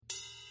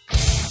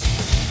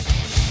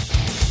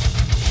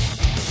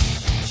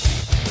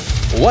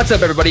What's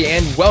up, everybody,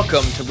 and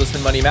welcome to Listen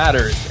Money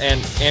Matters.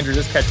 And Andrew,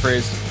 this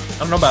catchphrase, I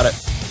don't know about it.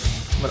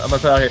 I'm gonna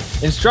put it out here.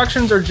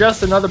 Instructions are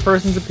just another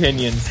person's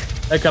opinions.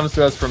 That comes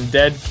to us from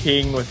Dead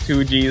King with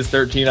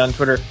 2Gs13 on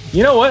Twitter.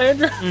 You know what,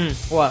 Andrew?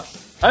 What?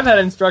 I've had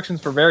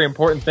instructions for very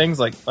important things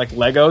like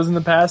Legos in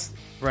the past.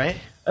 Right?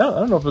 I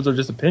don't know if those are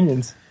just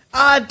opinions.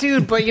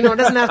 Dude, but it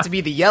doesn't have to be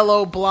the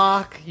yellow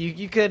block.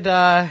 You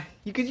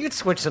could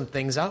switch some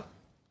things up.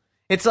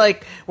 It's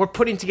like we're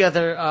putting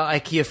together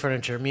IKEA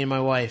furniture, me and my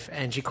wife,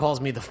 and she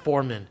calls me the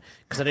foreman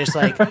because I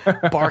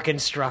just bark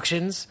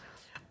instructions.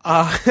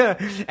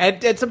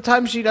 And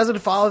sometimes she doesn't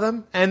follow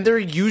them, and they're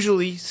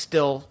usually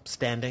still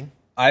standing.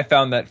 I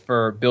found that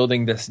for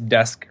building this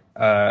desk,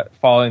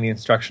 following the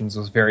instructions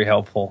was very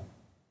helpful.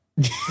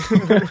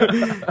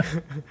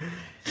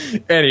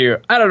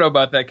 Anywho, I don't know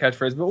about that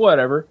catchphrase, but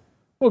whatever.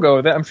 We'll go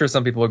with it. I'm sure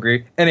some people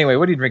agree. Anyway,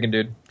 what are you drinking,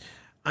 dude?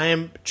 I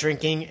am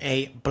drinking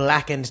a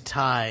Blackened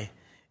Tie.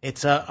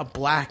 It's a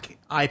black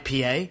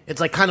IPA. It's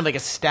kind of like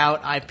a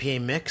stout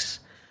IPA mix.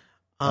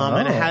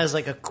 And it has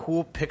a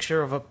cool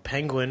picture of a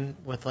penguin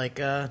with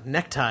a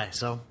necktie.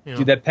 So,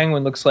 Dude, that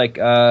penguin looks like,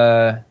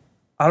 I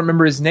don't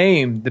remember his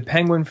name. The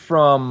penguin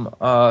from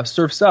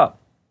Surf's Up.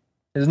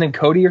 Is his name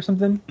Cody or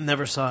something?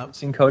 Never saw it.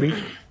 Seen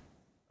Cody?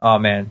 Oh,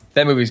 man.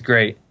 That movie's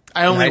great.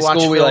 I only watch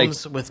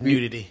films with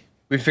nudity.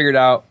 We figured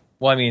out,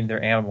 well, I mean,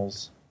 they're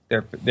animals.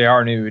 They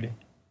are nude.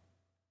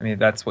 I mean,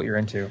 that's what you're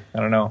into. I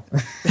don't know.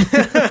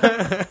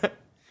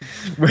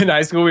 In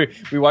high school,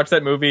 we watched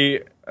that movie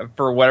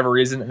for whatever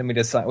reason, and then we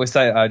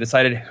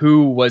decided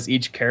who was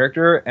each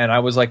character, and I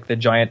was the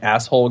giant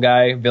asshole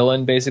guy,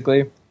 villain,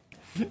 basically.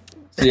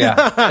 So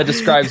yeah, that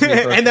describes me.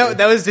 And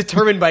that was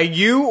determined by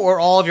you or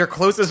all of your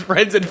closest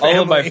friends and family?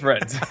 All of my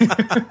friends.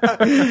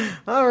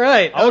 All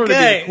right, I wanted to be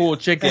okay. the cool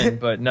chicken,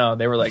 but no,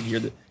 they were like, you're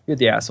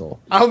the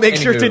asshole. I'll make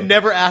sure to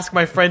never ask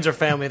my friends or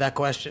family that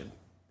question.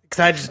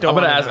 Because I just don't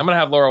I'm gonna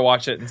have Laura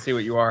watch it and see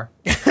what you are.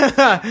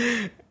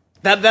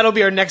 That'll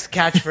be our next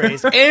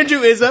catchphrase. Andrew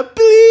is a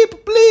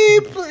bleep, bleep,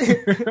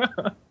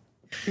 bleep.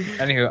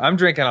 Anywho, I'm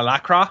drinking a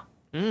Lacroix.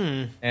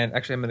 And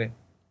actually, I'm gonna... You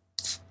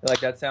like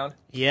that sound?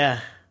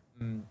 Yeah.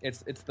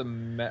 It's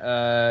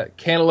the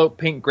cantaloupe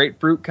pink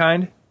grapefruit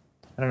kind.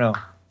 I don't know.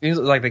 It seems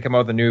like they come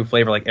out with a new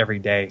flavor every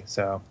day,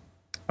 so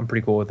I'm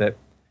pretty cool with it.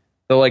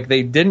 So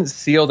they didn't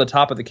seal the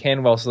top of the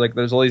can well, so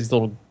there's all these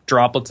little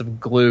droplets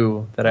of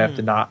glue that I have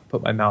to not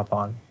put my mouth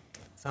on.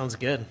 Sounds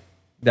good.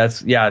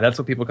 That's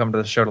what people come to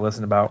the show to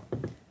listen about.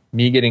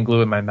 Me getting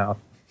glue in my mouth.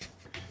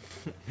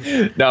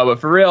 No, but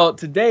for real,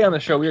 today on the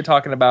show we are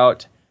talking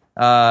about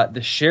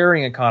the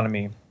sharing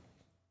economy.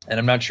 And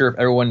I'm not sure if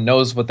everyone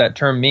knows what that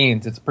term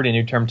means. It's a pretty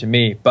new term to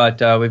me.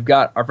 But we've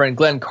got our friend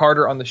Glenn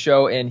Carter on the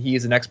show, and he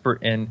is an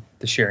expert in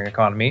the sharing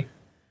economy.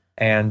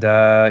 And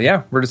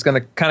we're just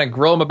going to kind of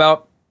grill him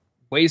about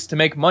ways to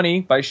make money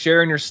by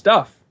sharing your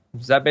stuff.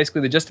 Is that basically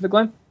the gist of it,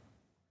 Glenn?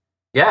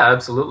 Yeah,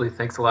 absolutely.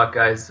 Thanks a lot,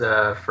 guys,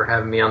 for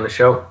having me on the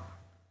show.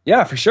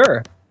 Yeah, for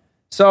sure.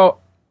 So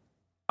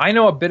I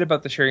know a bit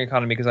about the sharing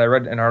economy because I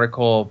read an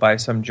article by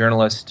some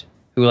journalist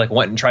who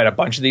went and tried a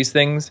bunch of these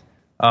things.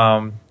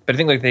 But I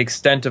think the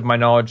extent of my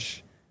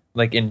knowledge,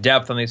 in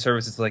depth on these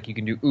services, you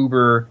can do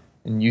Uber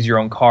and use your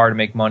own car to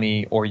make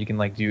money, or you can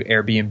do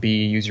Airbnb,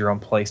 use your own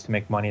place to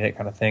make money, that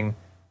kind of thing.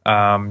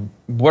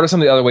 What are some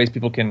of the other ways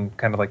people can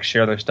kind of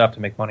share their stuff to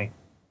make money?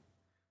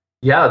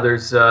 Yeah,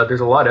 there's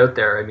a lot out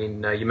there. I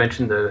mean, you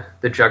mentioned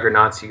the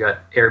juggernauts. You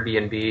got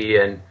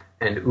Airbnb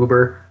and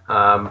Uber,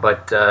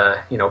 but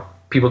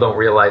people don't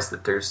realize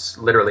that there's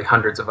literally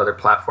hundreds of other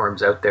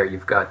platforms out there.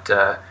 You've got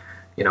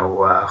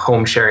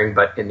home sharing,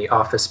 but in the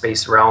office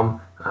space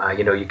realm,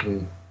 you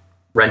can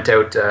rent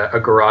out a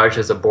garage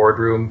as a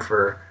boardroom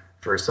for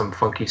some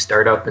funky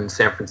startup in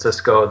San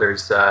Francisco.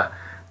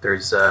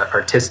 There's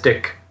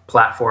artistic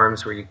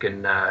platforms where you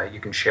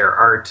can share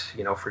art.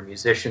 For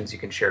musicians, you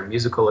can share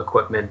musical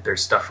equipment.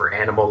 There's stuff for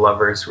animal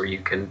lovers where you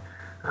can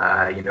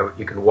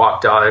you can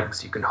walk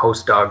dogs, you can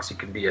host dogs, you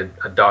can be a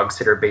dog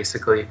sitter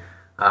basically.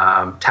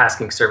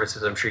 Tasking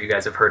services. I'm sure you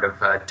guys have heard of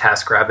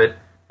TaskRabbit.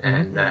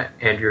 And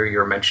Andrew, you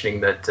were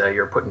mentioning that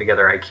you're putting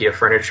together IKEA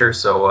furniture.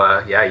 So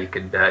you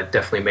could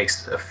definitely make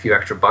a few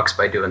extra bucks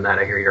by doing that.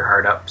 I hear you're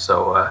hard up.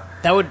 So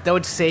that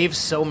would save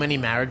so many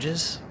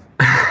marriages.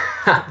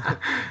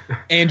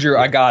 Andrew,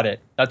 I got it.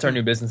 That's our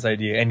new business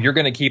idea. And you're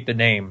going to keep the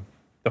name,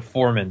 The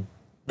Foreman.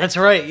 That's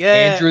right,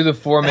 yeah.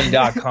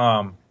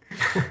 AndrewTheForeman.com.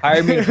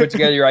 Hire me to put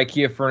together your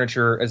IKEA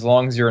furniture as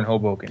long as you're in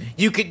Hoboken.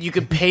 You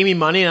could pay me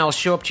money and I'll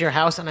show up to your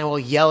house and I will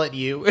yell at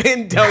you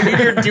and tell you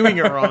you're doing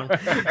it wrong.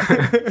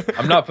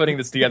 I'm not putting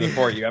this together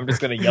for you. I'm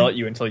just going to yell at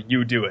you until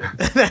you do it.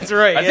 That's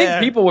right, I think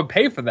people would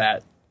pay for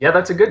that. Yeah,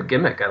 that's a good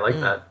gimmick. I like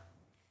that.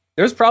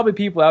 There's probably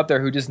people out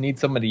there who just need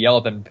someone to yell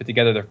at them to put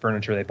together their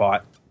furniture they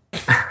bought.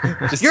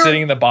 Just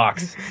sitting in the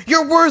box.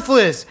 You're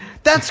worthless.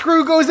 That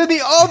screw goes in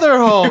the other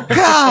hole.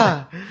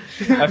 God.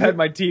 I've had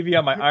my TV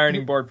on my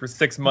ironing board for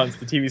 6 months.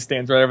 The TV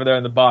stands right over there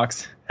in the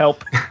box.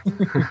 Help.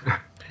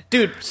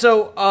 Dude,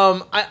 so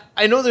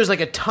I know there's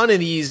a ton of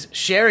these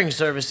sharing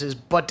services,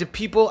 but do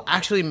people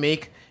actually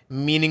make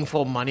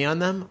meaningful money on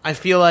them? I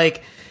feel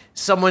like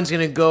someone's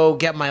going to go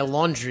get my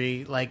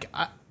laundry, like,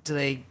 do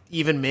they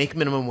even make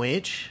minimum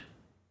wage?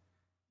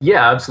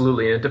 Yeah,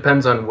 absolutely. It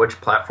depends on which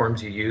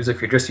platforms you use.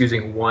 If you're just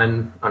using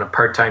one on a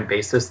part-time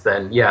basis,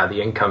 then yeah,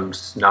 the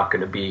income's not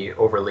going to be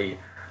overly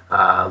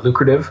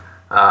lucrative.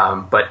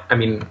 But I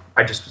mean,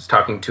 I just was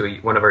talking to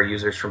one of our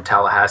users from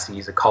Tallahassee.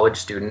 He's a college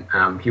student.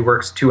 He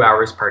works 2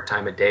 hours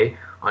part-time a day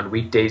on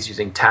weekdays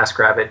using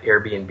TaskRabbit,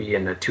 Airbnb,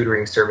 and a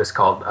tutoring service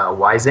called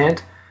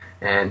Wyzant.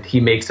 And he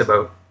makes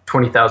about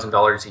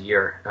 $20,000 a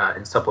year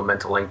in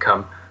supplemental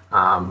income,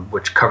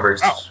 which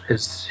covers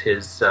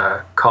his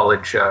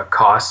college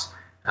costs.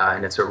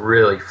 And it's a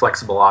really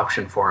flexible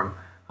option for him.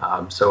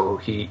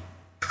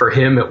 For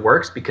him, it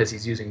works because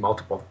he's using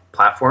multiple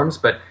platforms.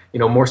 But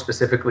more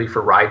specifically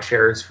for ride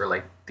shares, for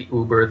like the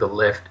Uber, the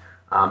Lyft,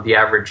 the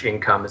average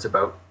income is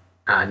about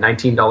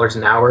 $19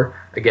 an hour.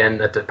 Again,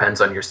 that depends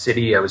on your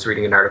city. I was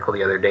reading an article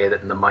the other day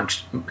that in the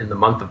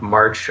month of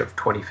March of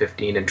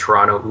 2015 in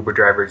Toronto, Uber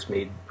drivers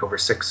made over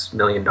 $6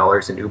 million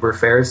in Uber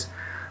fares.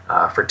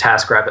 For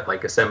TaskRabbit,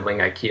 like assembling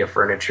IKEA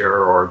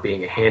furniture or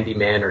being a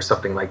handyman or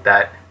something like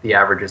that, the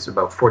average is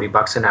about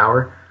 $40 an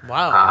hour.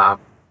 Wow.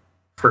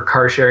 For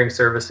car sharing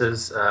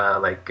services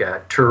like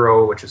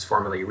Turo, which is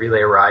formerly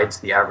Relay Rides,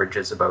 the average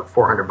is about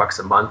 $400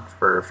 a month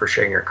for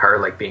sharing your car,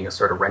 like being a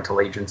sort of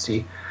rental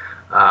agency.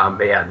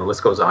 And the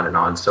list goes on and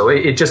on. So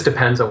it just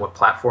depends on what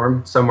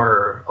platform. Some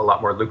are a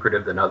lot more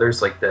lucrative than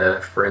others, like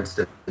for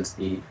instance,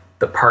 the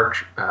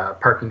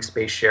parking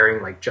space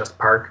sharing, like Just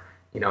Park.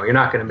 You're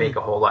not going to make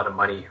a whole lot of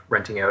money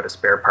renting out a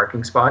spare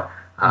parking spot.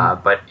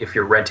 But if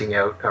you're renting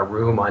out a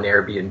room on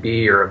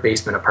Airbnb or a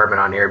basement apartment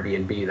on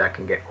Airbnb, that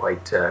can get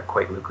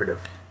quite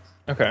lucrative.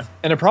 Okay.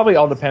 And it probably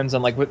all depends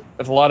on, like, with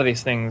a lot of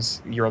these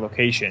things, your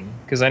location.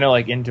 Because I know,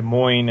 like, in Des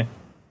Moines,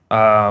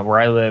 where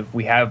I live,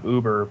 we have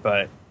Uber,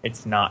 but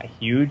it's not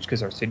huge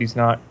because our city's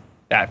not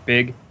that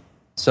big.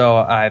 So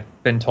I've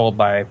been told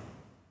by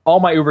all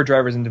my Uber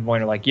drivers in Des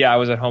Moines are like, yeah, I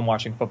was at home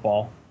watching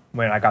football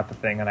when I got the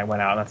thing and I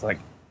went out. And that's like,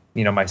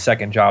 my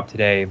second job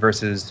today,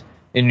 versus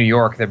in New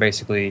York, they're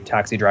basically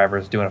taxi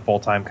drivers doing a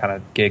full-time kind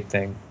of gig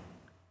thing.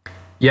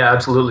 Yeah,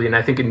 absolutely. And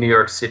I think in New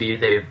York City,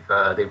 they've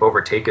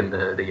overtaken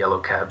the yellow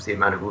cabs, the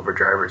amount of Uber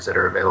drivers that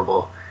are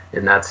available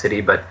in that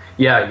city. But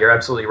yeah, you're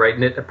absolutely right.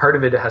 And part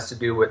of it has to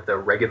do with the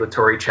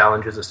regulatory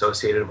challenges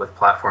associated with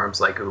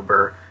platforms like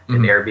Uber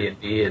and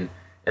Airbnb,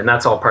 and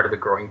that's all part of the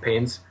growing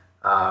pains.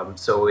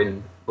 So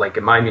in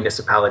my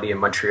municipality in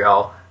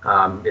Montreal,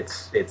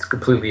 it's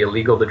completely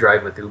illegal to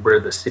drive with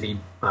Uber. The city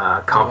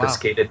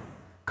confiscated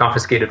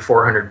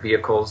 400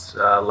 vehicles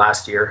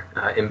last year,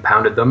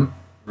 impounded them.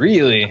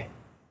 Really?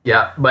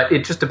 Yeah, but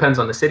it just depends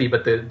on the city.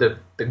 But the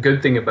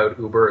good thing about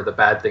Uber, or the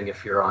bad thing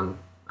if you're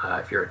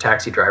a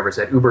taxi driver, is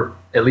that Uber,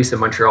 at least in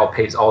Montreal,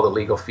 pays all the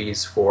legal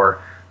fees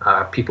for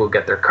people who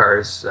get their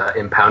cars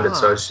impounded.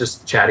 So I was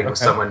just chatting with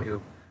someone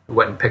who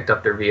went and picked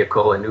up their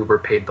vehicle, and Uber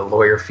paid the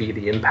lawyer fee,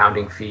 the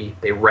impounding fee.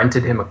 They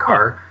rented him a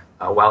car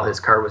while his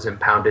car was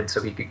impounded so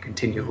he could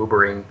continue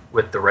Ubering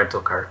with the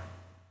rental car.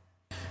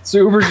 So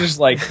Uber's just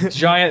like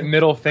giant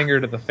middle finger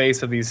to the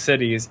face of these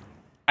cities.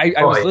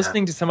 I was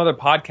listening to some other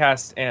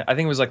podcast, and I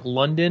think it was like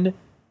London.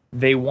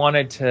 They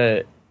wanted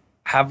to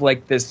have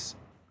like this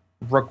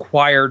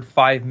required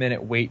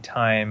 5-minute wait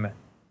time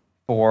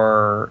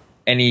for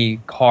any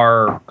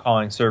car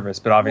calling service,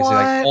 but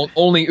obviously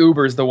only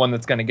Uber is the one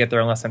that's going to get there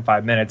in less than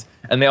 5 minutes.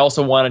 And they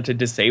also wanted to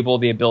disable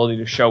the ability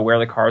to show where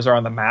the cars are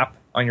on the map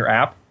on your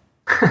app.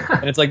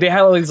 And it's like they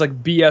had all these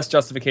like BS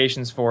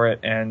justifications for it,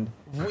 and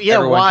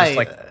everyone just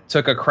like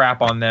took a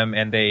crap on them,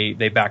 and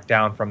they backed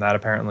down from that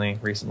apparently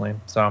recently.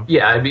 So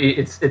yeah, I mean,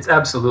 it's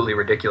absolutely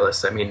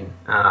ridiculous. I mean,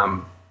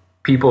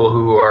 people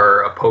who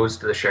are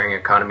opposed to the sharing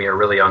economy are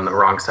really on the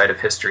wrong side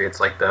of history. It's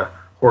like the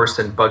horse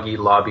and buggy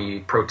lobby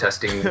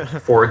protesting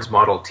Ford's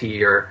Model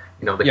T, or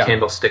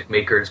candlestick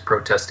makers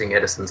protesting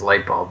Edison's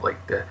light bulb.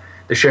 Like the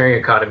sharing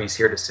economy is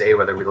here to stay,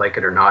 whether we like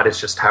it or not.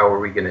 It's just how are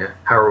we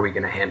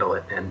gonna handle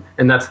it,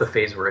 and that's the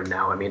phase we're in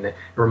now. I mean, it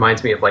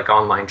reminds me of like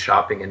online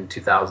shopping in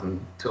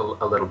 2000 to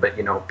a little bit.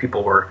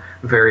 People were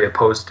very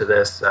opposed to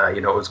this.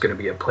 It was going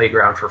to be a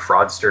playground for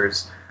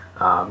fraudsters.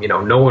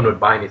 No one would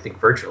buy anything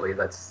virtually.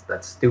 That's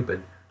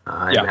stupid.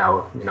 And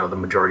now, the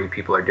majority of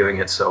people are doing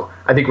it. So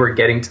I think we're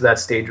getting to that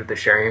stage with the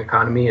sharing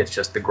economy. It's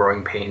just the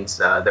growing pains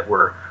that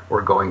we're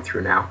going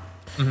through now.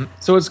 Mm-hmm.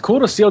 So it's cool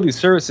to see all these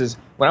services.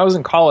 When I was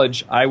in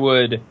college, I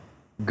would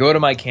go to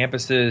my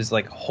campus's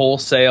like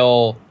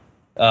wholesale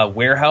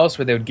warehouse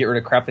where they would get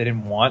rid of crap they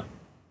didn't want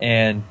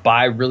and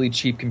buy really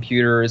cheap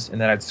computers, and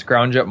then I'd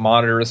scrounge up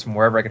monitors from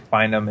wherever I could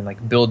find them and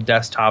like build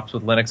desktops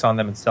with Linux on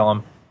them and sell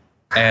them.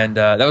 And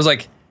that was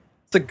like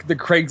it's like the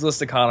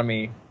Craigslist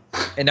economy.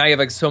 And now you have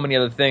like so many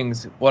other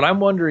things. What I'm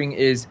wondering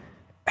is,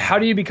 how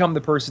do you become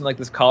the person like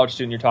this college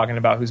student you're talking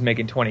about who's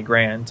making 20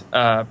 grand?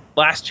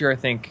 Last year, I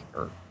think,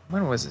 or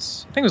when was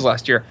this? I think it was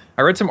last year.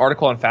 I read some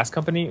article on Fast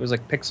Company. It was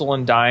like pixel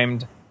and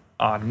dimed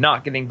on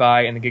not getting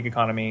by in the gig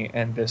economy.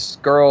 And this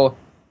girl,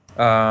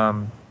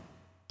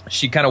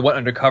 she kind of went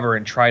undercover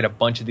and tried a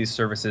bunch of these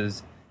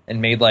services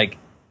and made like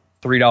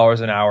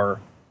 $3 an hour,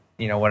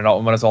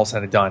 when it's all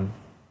said and done.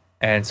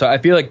 And so I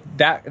feel like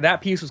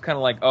that piece was kind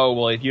of like, oh,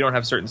 well, if you don't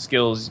have certain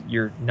skills,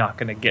 you're not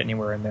going to get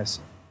anywhere in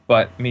this.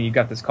 But I mean, you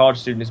got this college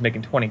student who's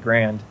making 20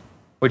 grand,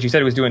 which you said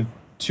he was doing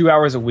 2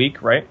 hours a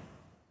week, right?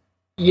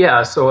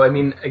 Yeah, so I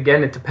mean,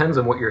 again, it depends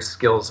on what your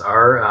skills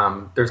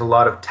are. There's a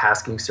lot of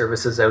tasking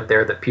services out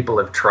there that people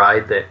have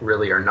tried that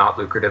really are not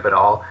lucrative at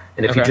all.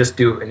 And if you just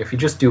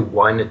do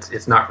one,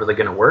 it's not really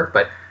going to work.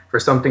 But for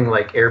something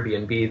like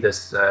Airbnb,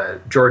 this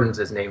Jordan's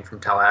his name from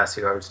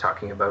Tallahassee, who I was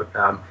talking about.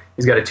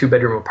 He's got a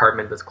 2-bedroom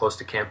apartment that's close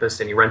to campus,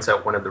 and he rents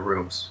out one of the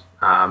rooms.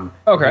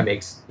 He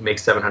makes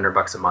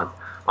 $700 a month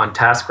on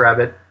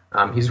TaskRabbit.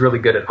 He's really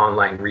good at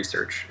online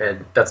research,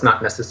 and that's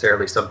not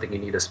necessarily something you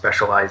need a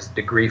specialized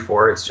degree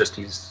for. It's just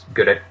he's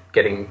good at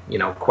getting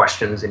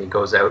questions, and he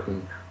goes out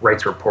and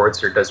writes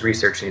reports or does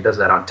research, and he does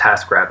that on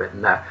TaskRabbit.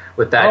 And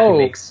he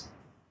makes.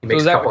 So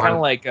is that kind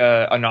of like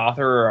an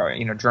author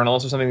or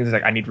journalist or something? That's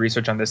like, I need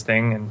research on this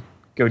thing, and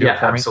go do it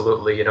for me?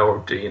 Absolutely.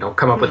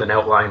 Come up with an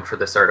outline for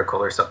this article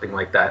or something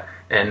like that.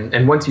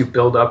 And once you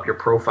build up your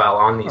profile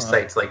on these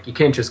sites, like you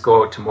can't just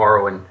go out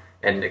tomorrow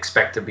and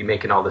expect to be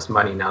making all this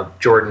money. Now,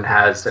 Jordan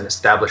has an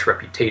established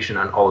reputation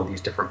on all of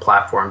these different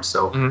platforms,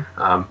 so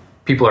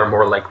people are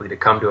more likely to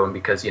come to him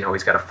because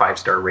he's got a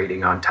 5-star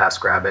rating on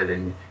TaskRabbit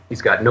and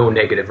he's got no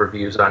negative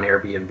reviews on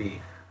Airbnb.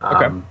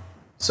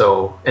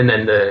 So, and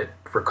then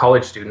for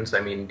college students, I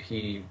mean,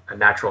 a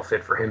natural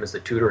fit for him is the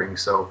tutoring.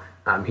 So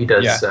he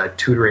does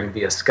tutoring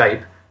via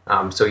Skype.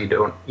 So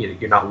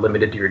you're not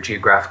limited to your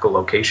geographical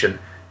location.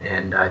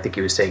 And I think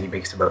he was saying he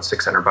makes about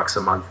 $600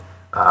 a month.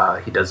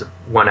 He does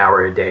 1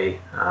 hour a day,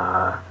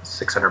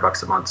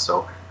 $600 a month.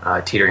 So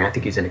tutoring, I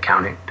think he's in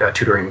accounting.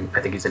 Tutoring, I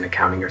think he's in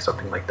accounting or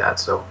something like that.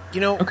 So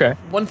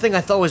one thing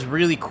I thought was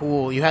really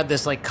cool. You had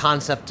this like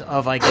concept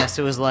of, I guess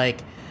it was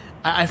like,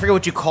 I forget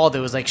what you called it.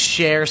 It was like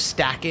share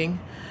stacking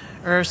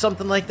or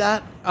something like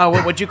that.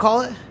 What'd you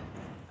call it?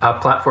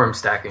 Platform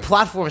stacking.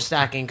 Platform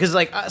stacking. Because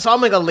so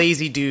I'm like a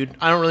lazy dude.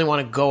 I don't really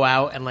want to go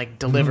out and like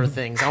deliver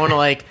things. I want to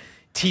like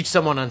teach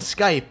someone on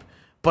Skype,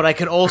 but I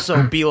could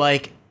also be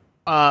like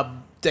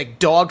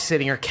dog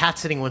sitting or cat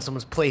sitting when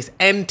someone's place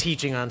and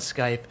teaching on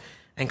Skype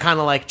and kind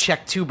of like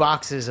check 2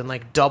 boxes and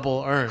like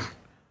double earn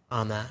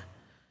on that.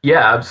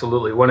 Yeah,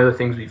 absolutely. One of the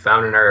things we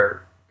found in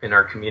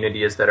our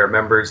community is that our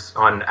members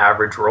on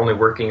average were only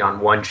working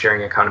on one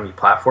sharing economy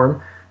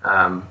platform.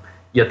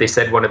 Yet they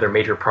said one of their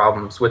major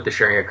problems with the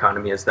sharing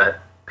economy is that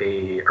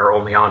they are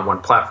only on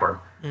one platform,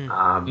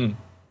 and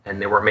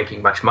they weren't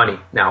making much money.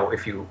 Now,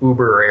 if you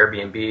Uber or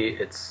Airbnb,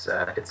 it's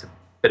a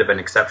bit of an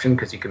exception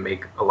because you can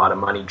make a lot of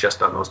money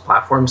just on those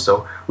platforms.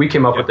 So we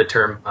came up with the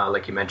term,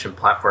 like you mentioned,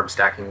 platform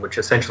stacking, which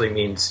essentially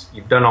means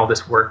you've done all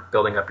this work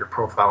building up your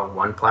profile on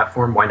one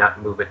platform. Why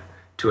not move it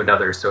to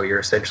another? So you're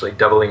essentially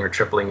doubling or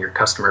tripling your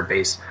customer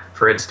base.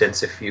 For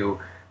instance, if you're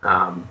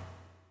an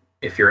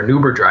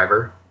Uber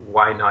driver,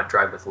 why not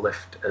drive with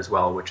Lyft as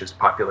well, which is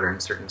popular in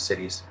certain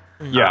cities?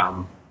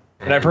 Yeah.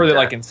 And I've heard that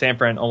like in San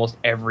Fran, almost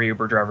every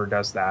Uber driver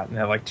does that and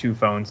have like 2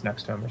 phones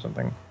next to them or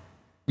something.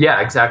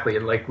 Yeah, exactly.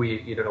 And like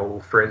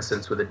for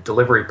instance, with the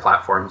delivery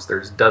platforms,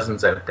 there's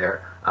dozens out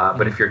there.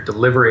 But if you're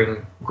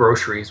delivering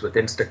groceries with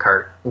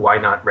Instacart, why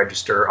not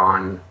register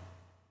on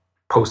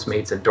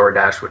Postmates and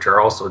DoorDash, which are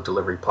also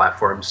delivery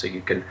platforms, so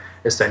you can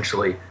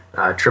essentially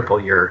triple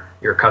your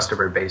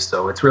customer base.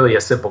 So it's really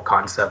a simple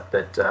concept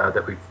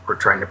that we're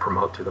trying to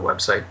promote through the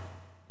website.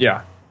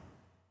 Yeah.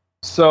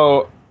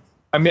 So,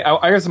 I mean,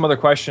 I got some other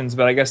questions,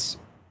 but I guess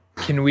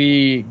can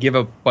we give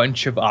a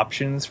bunch of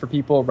options for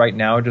people right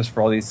now just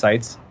for all these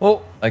sites?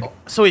 Well,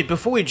 so wait,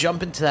 before we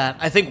jump into that,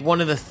 I think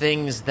one of the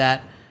things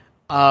that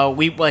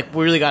we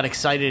really got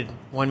excited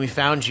when we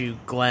found you,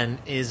 Glenn,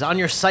 is on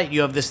your site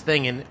you have this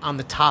thing, and on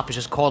the top it's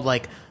just called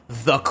like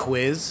the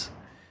quiz.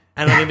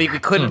 And I mean, we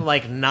couldn't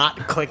like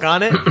not click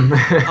on it,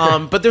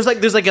 but there's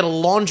like a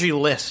laundry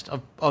list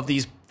of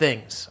these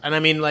things, and I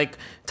mean, like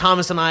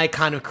Thomas and I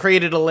kind of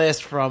created a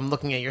list from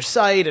looking at your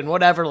site and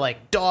whatever,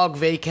 like dog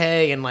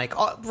vacay and like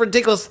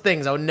ridiculous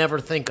things I would never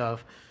think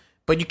of,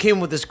 but you came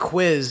with this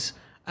quiz,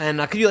 and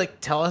could you like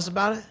tell us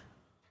about it?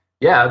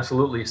 Yeah,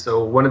 absolutely.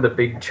 So one of the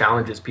big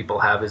challenges people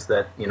have is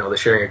that the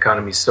sharing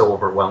economy is so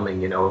overwhelming.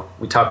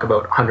 We talk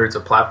about hundreds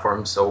of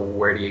platforms, so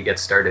where do you get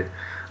started?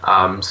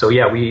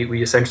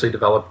 We essentially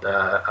developed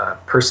a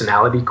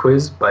personality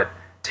quiz, but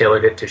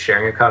tailored it to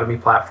sharing economy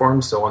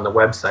platforms. So on the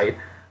website,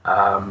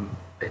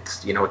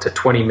 it's a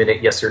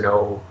 20-minute yes or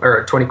no, or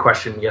a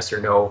 20-question yes or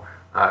no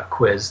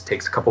quiz.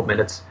 Takes a couple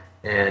minutes,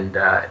 and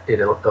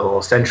it'll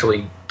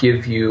essentially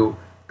give you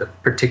the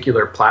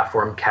particular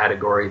platform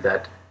category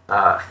that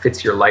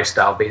fits your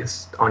lifestyle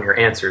based on your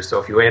answers.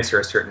 So if you answer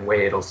a certain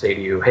way, it'll say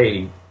to you,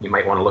 hey, you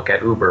might want to look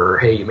at Uber, or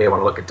hey, you may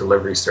want to look at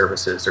delivery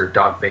services, or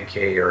dog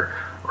vacay, or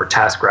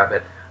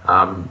TaskRabbit,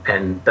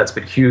 and that's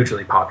been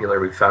hugely popular.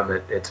 We've found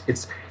that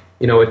it's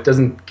it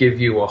doesn't give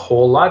you a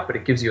whole lot, but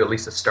it gives you at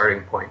least a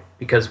starting point,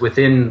 because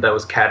within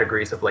those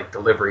categories of like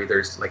delivery,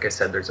 there's, like I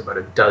said, there's about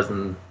a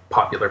dozen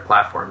popular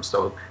platforms.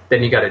 So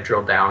then you got to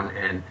drill down,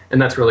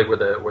 and that's really where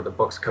the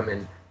books come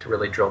in to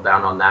really drill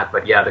down on that.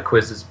 But yeah, the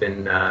quiz has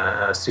been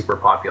super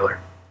popular.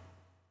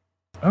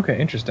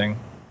 Okay, interesting.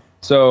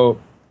 So,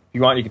 if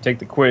you want, you can take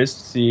the quiz to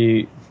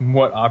see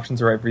what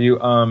options are right for you.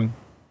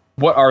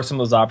 What are some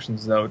of those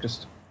options, though?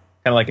 Just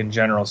kind of like in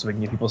general, so we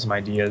can give people some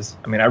ideas.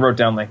 I mean, I wrote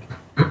down like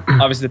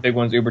obviously the big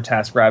ones: Uber,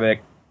 TaskRabbit.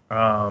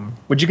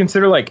 Would you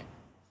consider like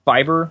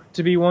Fiverr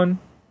to be one?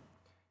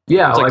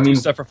 Yeah, it's like I mean,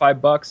 stuff for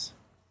 $5.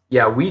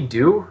 Yeah, we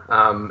do,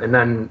 and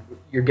then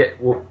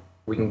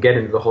we can get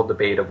into the whole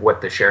debate of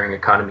what the sharing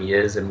economy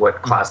is and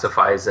what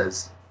classifies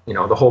as, you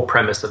know, the whole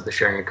premise of the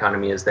sharing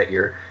economy is that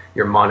you're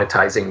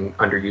monetizing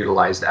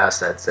underutilized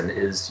assets, and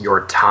is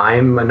your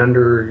time an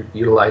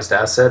underutilized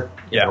asset?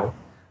 You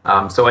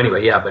know? So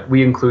anyway, yeah, but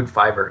we include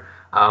Fiverr.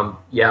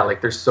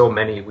 Like there's so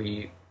many.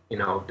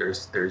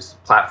 There's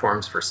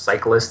platforms for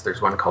cyclists.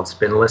 There's one called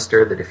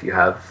Spinlister that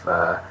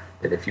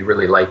if you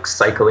really like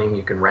cycling,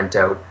 you can rent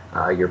out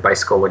your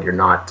bicycle when you're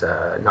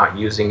not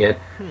using it.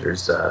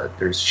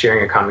 There's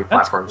sharing economy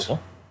platforms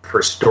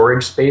for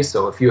storage space.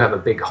 So if you have a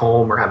big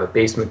home or have a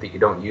basement that you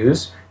don't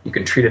use, you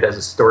can treat it as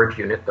a storage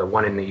unit. The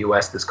one in the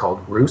U.S. is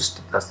called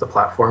Roost. That's the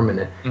platform,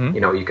 and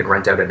you can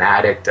rent out an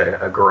attic,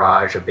 a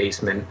garage, a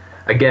basement.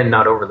 Again,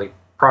 not overly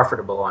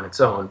profitable on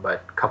its own,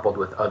 but coupled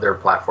with other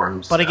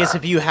platforms. But I guess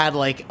if you had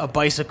like a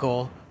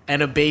bicycle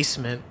and a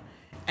basement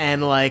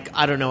and like,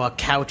 I don't know, a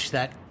couch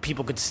that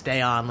people could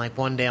stay on like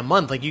one day a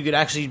month, like you could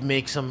actually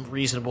make some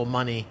reasonable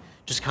money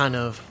just kind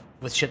of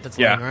with shit that's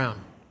laying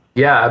around.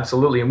 Yeah,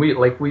 absolutely. And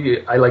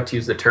I like to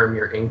use the term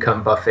your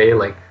income buffet.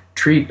 Like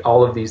treat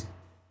all of these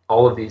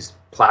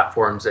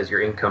platforms as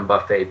your income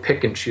buffet.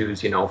 Pick and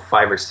choose,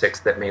 5 or 6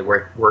 that may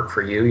work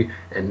for you,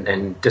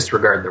 and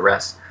disregard the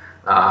rest.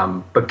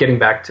 But getting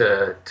back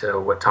to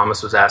what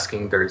Thomas was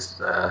asking, there's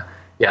Dog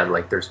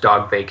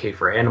Vacay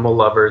for animal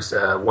lovers.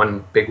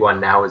 One big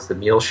one now is the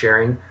meal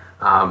sharing.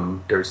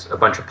 There's a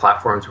bunch of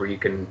platforms where you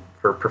can,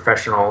 for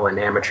professional and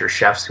amateur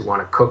chefs who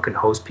want to cook and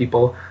host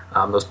people.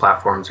 Those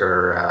platforms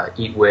are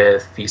Eat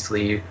With,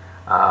 Feastly,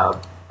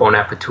 Bon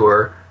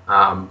Appetit.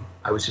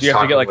 I was just. Do you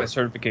have to get like a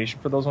certification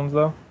for those ones,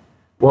 though?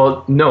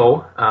 Well,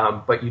 no,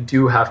 but you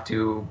do have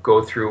to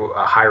go through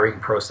a hiring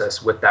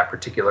process with that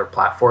particular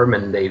platform,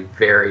 and they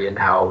vary in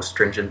how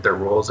stringent their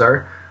rules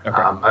are.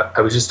 Okay. I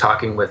was just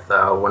talking with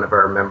one of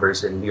our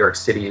members in New York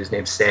City. His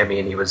name's Sammy,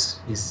 and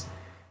he's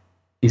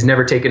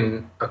never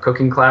taken a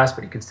cooking class,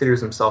 but he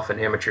considers himself an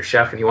amateur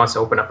chef, and he wants to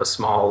open up a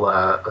small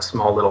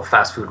little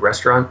fast food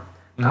restaurant.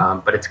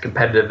 But it's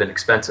competitive and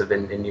expensive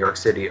in New York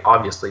City,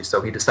 obviously. So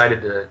he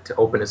decided to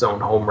open his own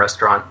home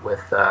restaurant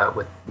with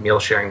meal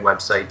sharing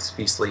websites,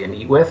 Feastly and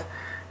Eat With,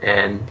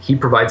 and he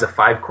provides a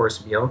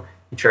 5-course meal.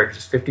 He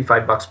charges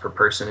 $55 per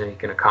person, and he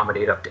can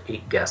accommodate up to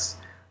 8 guests.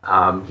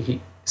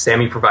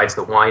 Sammy provides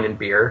the wine and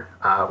beer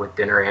with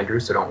dinner, Andrew.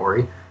 So don't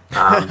worry.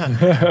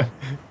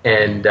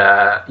 And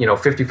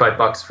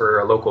 $55 for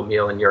a local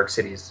meal in New York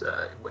City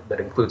that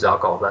includes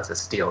alcohol. That's a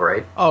steal,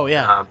 right? Oh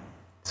yeah.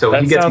 So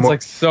that he gets sounds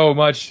like so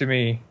much to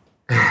me.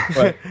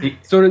 But,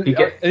 are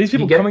these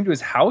people coming to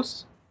his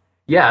house?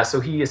 Yeah,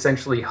 so he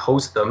essentially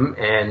hosts them,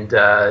 and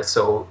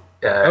on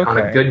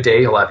a good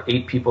day, he'll have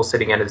 8 people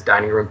sitting at his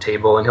dining room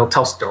table, and he'll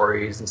tell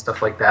stories and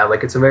stuff like that.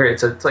 Like it's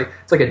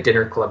like a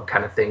dinner club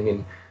kind of thing,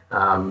 and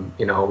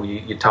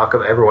you talk.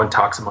 Everyone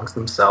talks amongst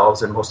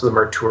themselves, and most of them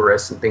are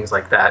tourists and things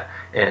like that.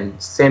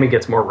 And Sammy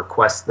gets more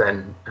requests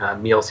than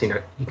meals he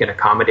can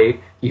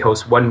accommodate. He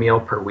hosts 1 meal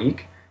per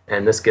week,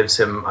 and this gives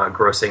him a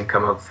gross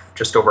income of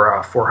just over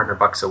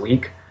 $400 a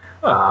week.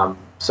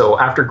 So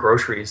after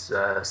groceries,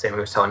 Sammy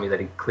was telling me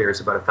that he clears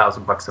about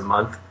 $1,000 a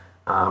month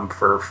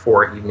for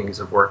 4 evenings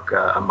of work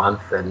a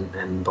month,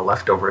 and the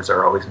leftovers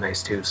are always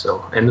nice too.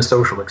 So, and the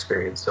social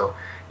experience. So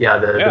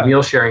the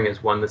meal sharing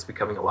is one that's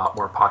becoming a lot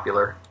more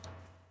popular.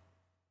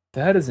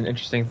 That is an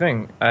interesting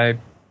thing.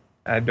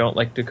 I don't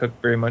like to cook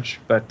very much,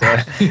 but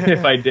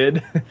if I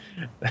did,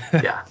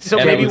 yeah. So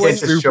maybe when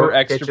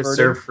can't just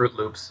serve Fruit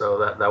Loops, so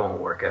that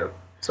won't work out.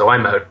 So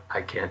I'm out.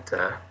 I can't.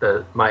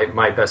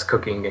 My best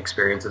cooking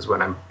experience is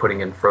when I'm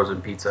putting in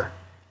frozen pizza.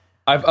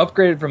 I've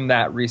upgraded from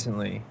that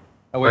recently.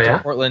 I went to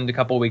Portland a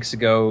couple of weeks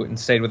ago and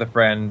stayed with a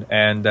friend,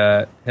 and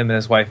him and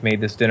his wife made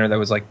this dinner that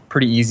was like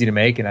pretty easy to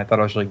make, and I thought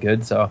it was really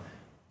good. So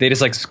they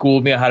just like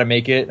schooled me on how to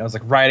make it. I was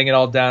like writing it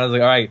all down. I was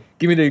like, all right,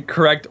 give me the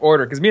correct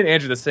order, because me and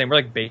Andrew are the same. We're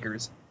like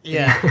bakers.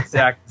 Yeah,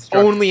 exact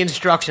instructions. Only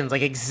instructions,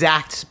 like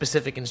exact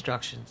specific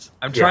instructions.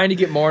 I'm trying to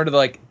get more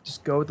into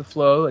just go with the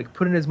flow. Like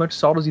put in as much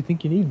salt as you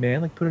think you need,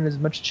 man. Like put in as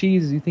much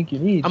cheese as you think you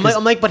need. I'm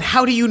like, but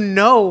how do you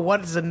know what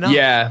is enough?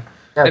 Yeah,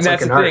 and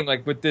that's the thing.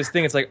 Like with this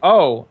thing, it's like,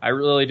 oh, I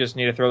really just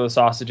need to throw the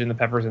sausage and the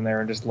peppers in there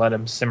and just let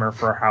them simmer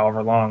for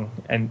however long.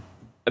 And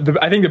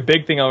I think the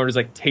big thing I would is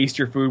like taste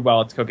your food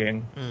while it's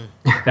cooking.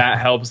 That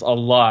helps a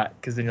lot,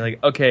 because then you're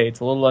like, okay, it's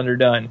a little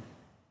underdone,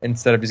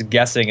 instead of just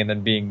guessing and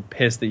then being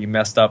pissed that you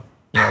messed up.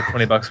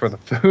 $20 worth of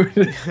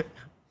food.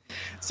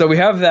 So we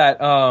have that.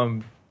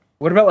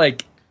 What about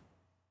like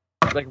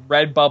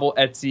Redbubble,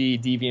 Etsy,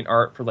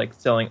 DeviantArt for like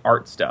selling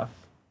art stuff?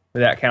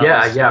 Would that count?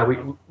 Yeah.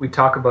 We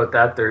talk about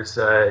that. There's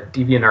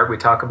DeviantArt. We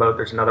talk about.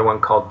 There's another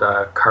one called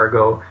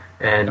Cargo,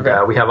 and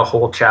we have a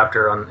whole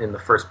chapter in the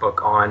first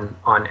book on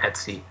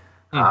Etsy.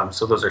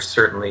 So those are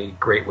certainly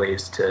great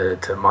ways to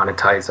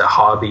monetize a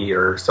hobby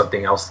or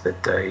something else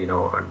that, an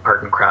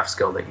art and craft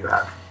skill that you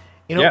have.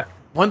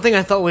 One thing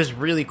I thought was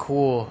really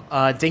cool,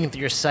 digging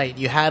through your site,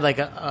 you had I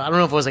don't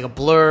know if it was like a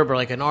blurb or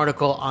like an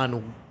article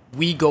on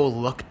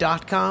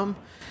WeGoLook.com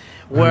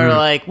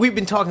where we've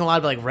been talking a lot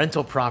about like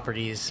rental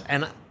properties,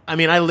 and I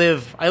mean I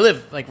live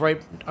like right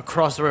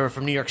across the river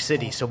from New York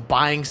City, so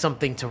buying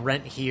something to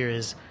rent here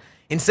is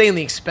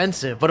insanely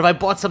expensive. But if I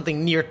bought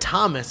something near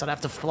Thomas, I'd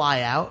have to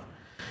fly out.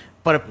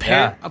 But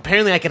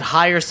apparently I could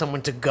hire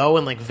someone to go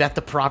and like vet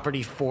the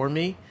property for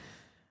me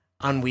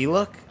on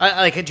WeLook.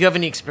 Do you have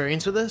any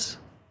experience with this?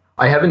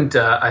 I haven't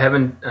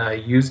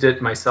used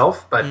it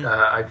myself, but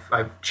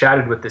I've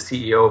chatted with the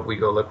CEO of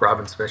WeGoLook,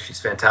 Robin Smith.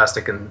 She's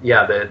fantastic, and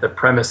the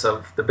premise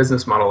of the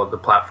business model of the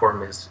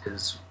platform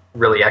is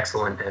really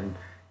excellent. And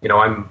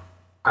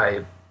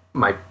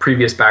my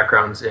previous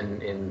backgrounds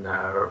in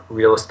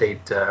real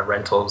estate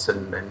rentals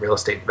and real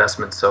estate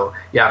investments. So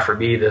for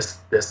me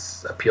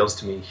this appeals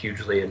to me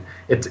hugely, and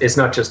it's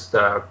not just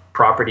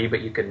property,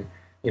 but you can.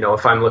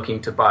 If I'm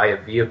looking to buy a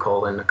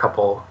vehicle in a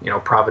couple,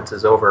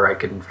 provinces over, I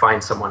can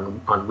find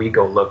someone on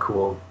WeGoLook who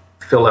will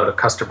fill out a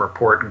custom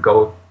report and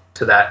go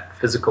to that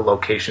physical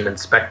location,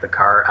 inspect the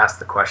car, ask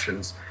the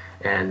questions.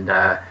 And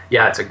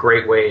it's a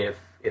great way if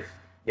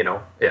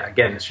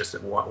again, it's just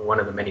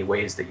one of the many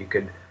ways that you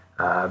could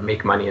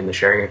make money in the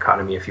sharing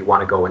economy. If you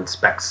want to go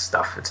inspect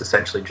stuff, it's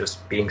essentially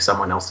just being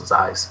someone else's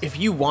eyes. If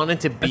you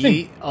wanted to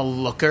be a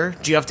looker,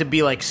 do you have to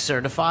be like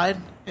certified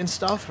and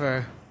stuff,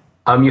 or?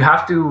 You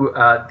have to.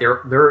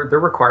 Their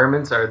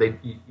requirements are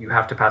you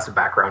have to pass a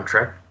background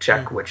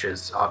check, which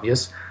is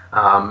obvious,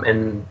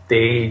 and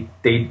they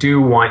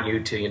do want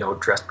you to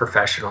dress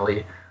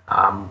professionally.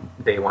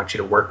 They want you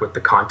to work with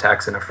the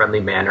contacts in a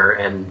friendly manner,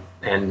 and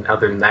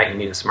other than that, you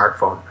need a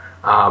smartphone.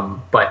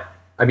 But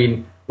I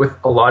mean, with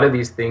a lot of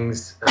these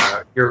things,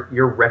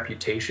 your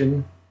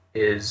reputation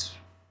is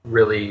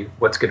really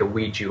what's going to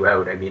weed you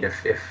out. I mean,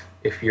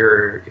 if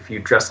you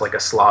dress like a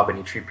slob and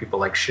you treat people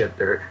like shit,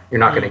 you're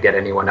not going to get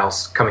anyone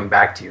else coming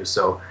back to you.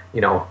 So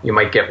you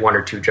might get one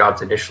or two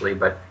jobs initially,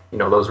 but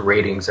those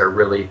ratings are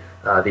really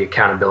the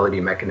accountability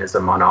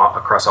mechanism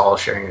across all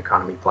sharing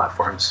economy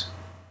platforms.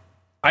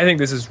 I think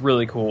this is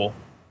really cool.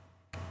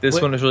 This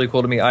one is really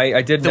cool to me.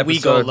 I did an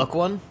episode. The WeGoLook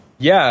one.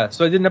 Yeah,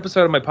 so I did an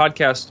episode of my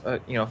podcast,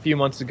 a few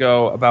months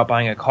ago about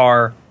buying a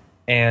car,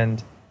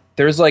 and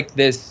there's like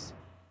this.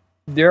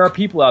 There are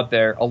people out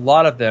there, a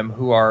lot of them,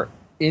 who are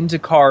into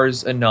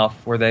cars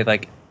enough where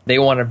they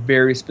want a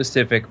very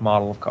specific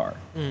model of car,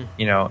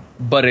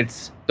 but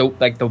it's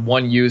the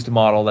one used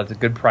model that's a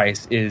good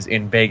price is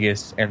in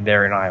Vegas and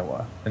they're in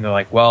Iowa, and they're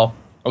like, well,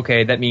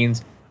 okay, that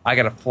means I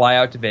got to fly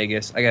out to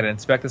Vegas, I got to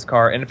inspect this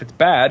car, and if it's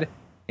bad,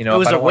 it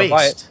was a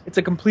waste. It's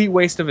a complete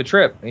waste of a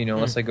trip,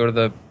 unless I go to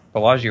the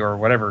Bellagio or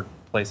whatever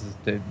places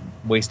to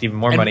waste even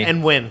more money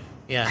and win,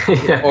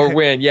 or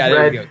win, there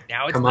Red. you go.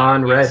 Now it's come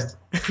on, Red.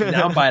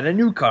 Now I'm buying a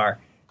new car.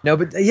 No,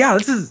 but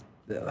this is.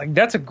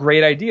 That's a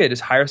great idea.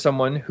 Just hire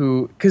someone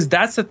because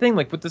that's the thing.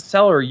 Like with the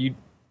seller,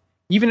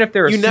 even if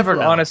they're a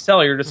super honest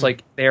seller, you're just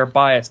like, they are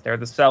biased. They're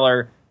the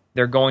seller.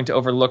 They're going to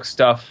overlook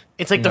stuff.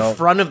 It's like the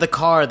front of the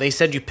car. They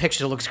send you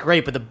pictures. It looks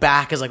great, but the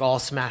back is like all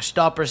smashed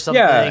up or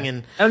something. Yeah.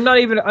 And I'm not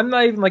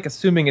even like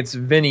assuming it's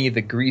Vinny,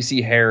 the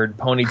greasy-haired,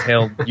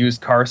 ponytailed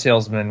used car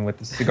salesman with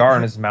the cigar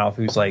in his mouth,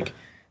 who's like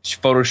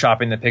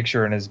photoshopping the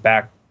picture in his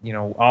back,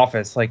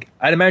 office. Like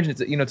I'd imagine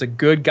it's a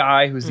good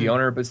guy who's the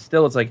owner, but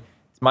still, it's like.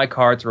 My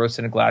car, it's rose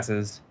tinted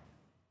glasses.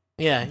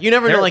 Yeah, you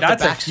never know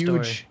that's the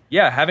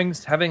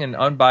backstory. Having an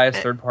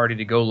unbiased third party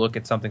to go look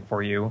at something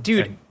for you,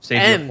 dude, and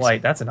save your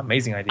flight. That's an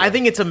amazing idea. I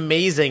think it's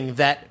amazing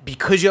that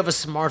because you have a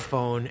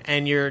smartphone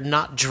and you're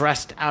not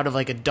dressed out of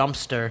like a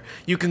dumpster,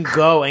 you can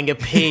go and get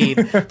paid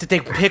to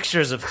take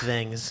pictures of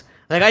things.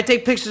 Like I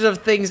take pictures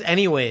of things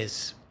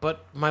anyways,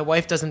 but my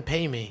wife doesn't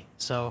pay me,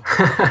 so.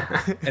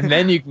 And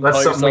then you can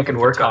call yourself a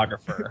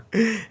photographer.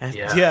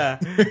 Yeah.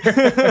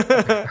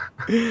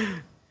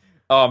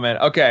 Oh, man.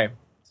 Okay.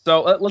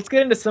 So let's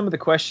get into some of the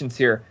questions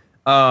here.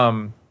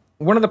 One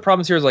of the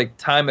problems here is like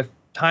time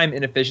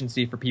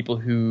inefficiency for people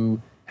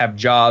who have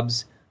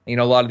jobs. A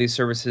lot of these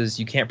services,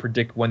 you can't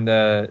predict when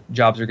the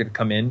jobs are going to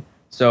come in.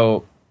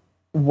 So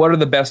what are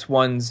the best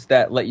ones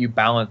that let you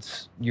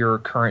balance your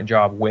current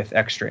job with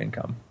extra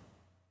income?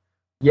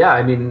 Yeah,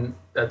 I mean,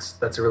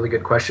 that's a really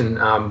good question.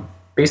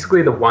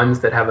 Basically, the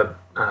ones that have a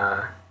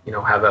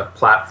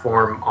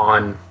platform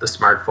on the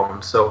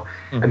smartphone. So,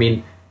 I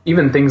mean,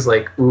 even things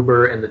like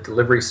Uber and the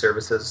delivery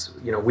services,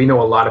 we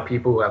know a lot of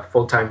people who have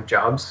full-time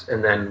jobs,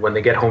 and then when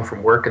they get home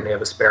from work and they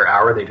have a spare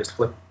hour, they just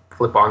flip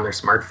on their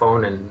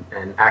smartphone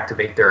and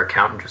activate their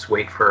account and just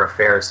wait for a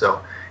fare. So,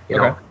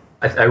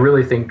 I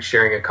really think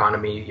sharing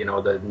economy, the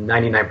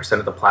 99%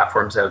 of the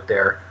platforms out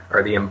there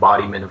are the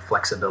embodiment of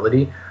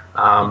flexibility.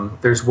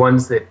 There's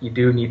ones that you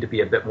do need to be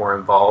a bit more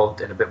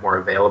involved and a bit more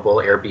available.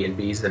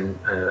 Airbnb's an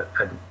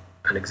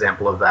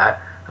example of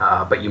that,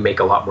 but you make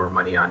a lot more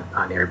money on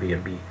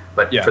Airbnb.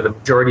 But for the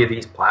majority of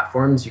these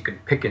platforms, you can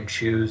pick and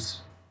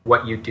choose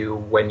what you do,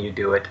 when you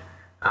do it.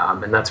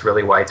 And that's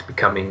really why it's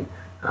becoming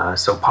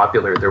so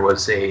popular. There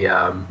was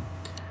I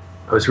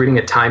was reading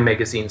a Time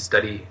magazine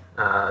study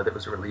that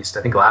was released,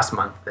 I think, last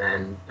month,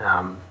 and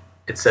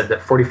it said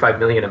that 45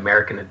 million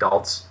American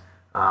adults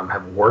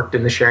have worked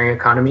in the sharing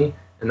economy,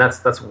 and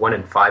that's 1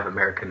 in 5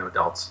 American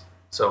adults.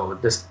 So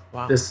this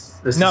Wow. this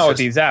Not is with just,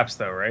 these apps,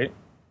 though, right?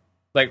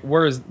 Like,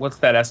 what's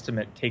that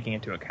estimate taking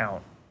into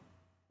account?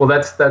 well,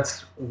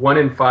 that's 1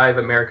 in 5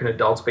 American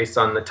adults based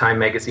on the Time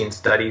magazine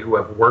study who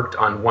have worked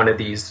on one of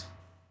these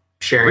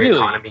sharing Really?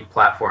 economy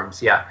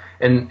platforms. Yeah,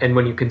 and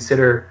when you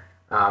consider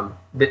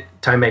the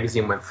Time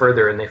magazine went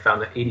further and they found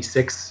that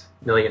 86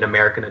 million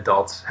American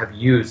adults have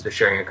used a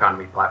sharing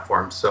economy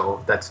platform.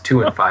 So that's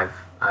 2 in 5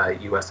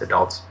 U.S.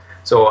 adults.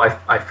 So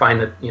I find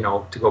that, you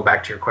know, to go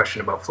back to your question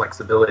about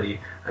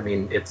flexibility, I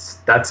mean,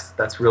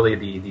 that's really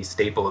the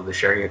staple of the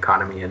sharing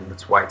economy, and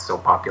that's why it's so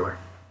popular.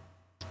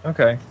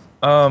 Okay.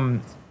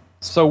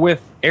 So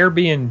with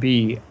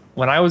Airbnb,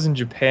 when I was in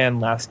Japan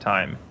last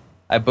time,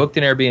 I booked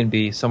an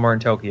Airbnb somewhere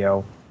in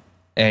Tokyo,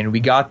 and we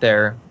got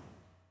there,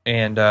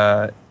 and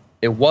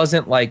it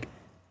wasn't like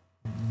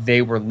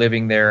they were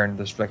living there and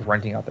just like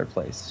renting out their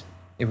place.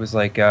 It was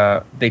like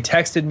they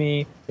texted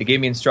me, they gave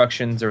me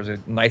instructions. There was a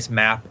nice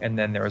map, and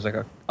then there was like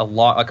a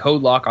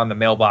code lock on the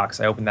mailbox.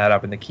 I opened that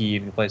up, and the key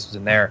and the place was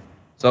in there.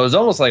 So it was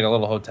almost like a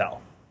little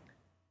hotel.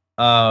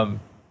 And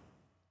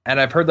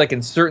I've heard like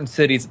in certain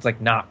cities, it's like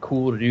not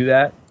cool to do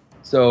that.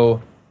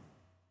 So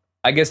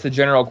I guess the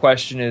general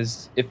question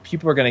is, if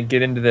people are going to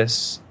get into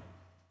this,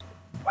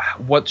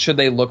 what should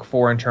they look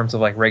for in terms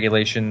of like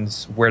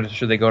regulations? Where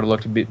should they go to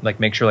look to be like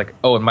make sure like,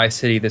 oh, in my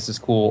city this is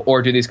cool,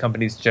 or do these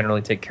companies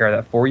generally take care of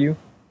that for you?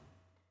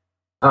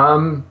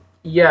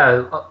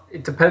 Yeah,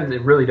 it depends.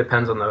 It really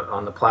depends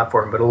on the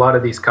platform, but a lot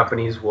of these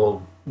companies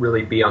will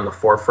really be on the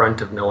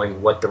forefront of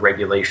knowing what the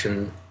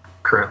regulation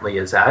currently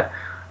is at.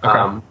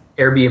 Okay.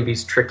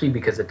 Airbnb's tricky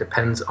because it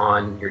depends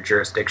on your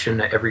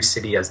jurisdiction. Every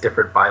city has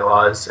different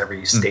bylaws.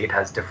 Every state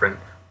has different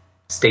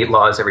state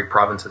laws. Every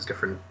province has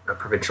different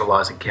provincial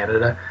laws in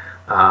Canada.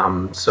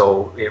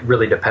 So it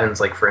really depends.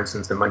 Like, for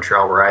instance, in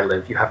Montreal, where I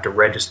live, you have to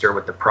register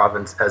with the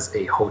province as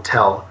a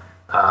hotel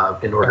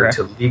in order Okay.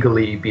 to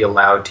legally be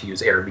allowed to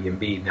use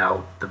Airbnb.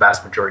 Now, the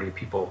vast majority of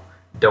people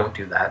don't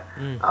do that.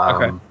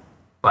 Okay.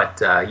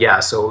 But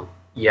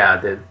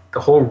the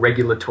whole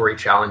regulatory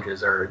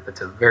challenges that's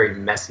a very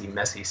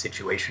messy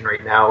situation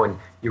right now, and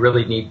you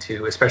really need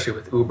to, especially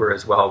with Uber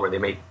as well, where they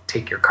may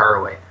take your car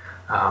away.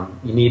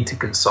 You need to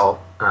consult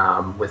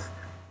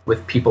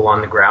with people on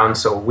the ground.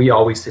 So we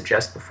always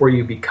suggest, before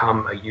you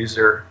become a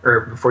user, or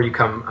before you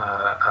become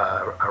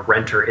a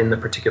renter in the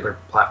particular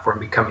platform,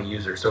 become a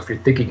user. So if you're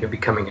thinking of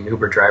becoming an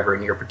Uber driver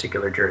in your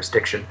particular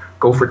jurisdiction,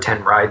 go for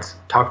 10 rides,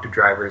 talk to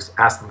drivers,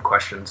 ask them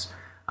questions.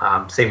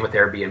 Same with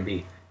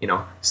Airbnb. You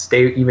know,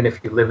 stay, even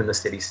if you live in the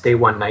city, stay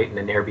one night in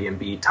an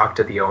Airbnb, talk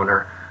to the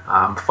owner,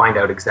 find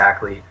out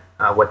exactly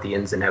what the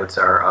ins and outs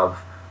are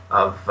of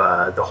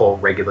the whole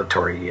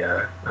regulatory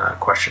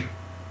question.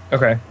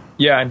 Okay.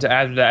 Yeah, and to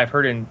add to that, I've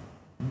heard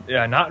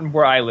not in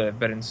where I live,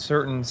 but in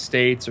certain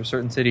states or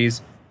certain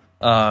cities,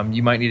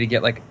 you might need to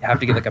get have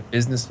to get a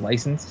business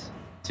license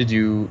to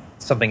do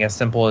something as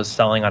simple as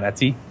selling on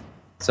Etsy.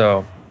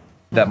 So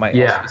that might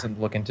also be something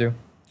to look into.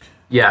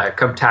 Yeah,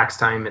 come tax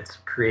time, it's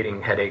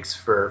creating headaches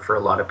for a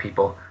lot of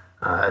people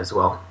as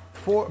well.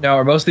 Now,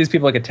 are most of these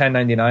people like a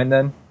 1099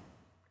 then?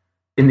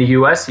 In the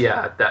U.S.,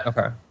 yeah,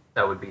 Okay.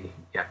 that would be,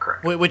 yeah,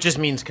 correct. Which just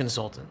means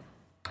consultant.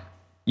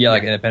 Yeah,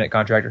 like independent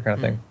contractor kind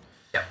of thing.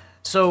 Yeah.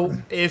 So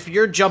if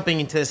you're jumping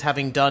into this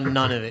having done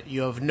none of it,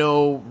 you have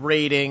no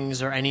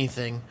ratings or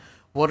anything,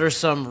 what are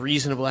some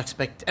reasonable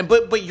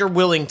but you're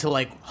willing to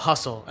like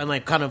hustle and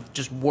like kind of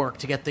just work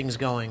to get things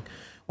going.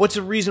 What's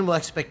a reasonable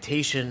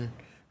expectation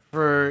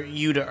for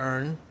you to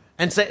earn?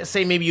 And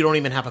say maybe you don't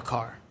even have a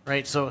car,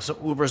 right? So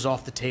Uber's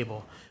off the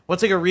table.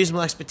 What's like a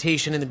reasonable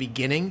expectation in the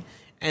beginning,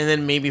 and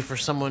then maybe for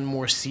someone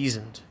more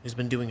seasoned who's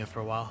been doing it for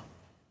a while?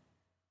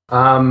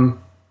 Of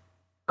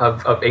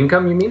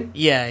income, you mean?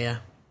 Yeah.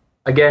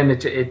 Again,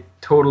 it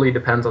totally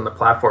depends on the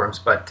platforms,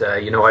 but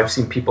I've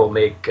seen people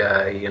make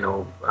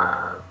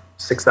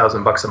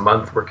 $6,000 a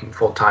month working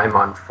full time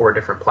on 4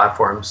 different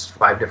platforms,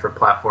 5 different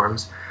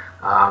platforms.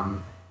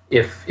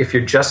 If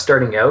you're just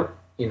starting out,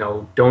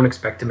 don't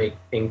expect to make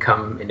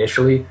income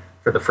initially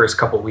for the first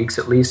couple of weeks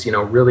at least.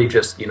 Really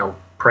just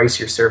price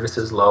your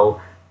services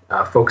low,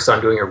 focus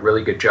on doing a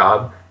really good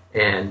job,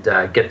 and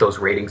get those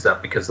ratings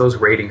up, because those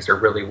ratings are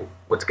really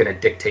what's going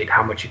to dictate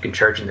how much you can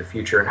charge in the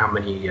future and how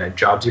many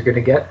jobs you're going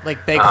to get.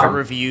 Like beg for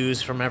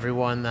reviews from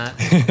everyone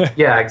that.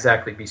 Yeah,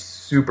 exactly. Be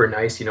super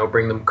nice.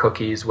 Bring them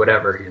cookies,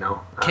 whatever.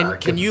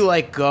 Can you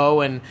like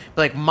go and be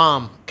like,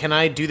 Mom, can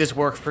I do this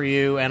work for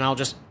you, and I'll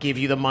just give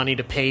you the money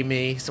to pay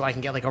me so I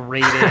can get like a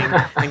rating,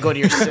 and go to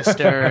your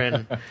sister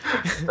and.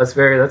 That's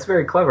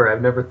very clever.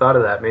 I've never thought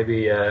of that.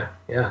 Maybe I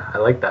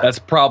like that. That's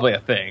probably a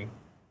thing.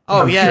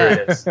 Oh, I'm yeah.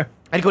 sure it is.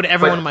 I'd go to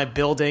everyone in my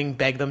building,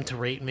 beg them to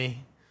rate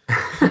me.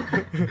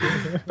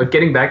 But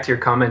getting back to your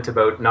comment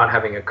about not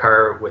having a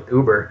car with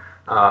Uber,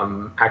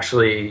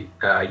 actually,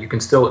 you can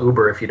still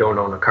Uber if you don't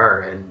own a car,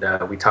 and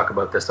we talk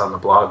about this on the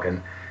blog.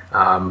 And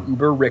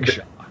Uber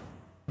rickshaw.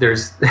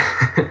 There's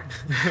I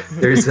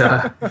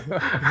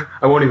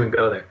won't even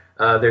go there.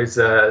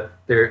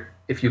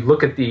 If you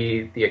look at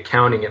the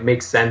accounting, it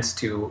makes sense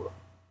to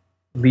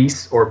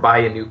lease or buy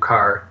a new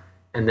car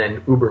and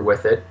then Uber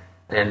with it.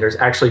 And there's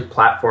actually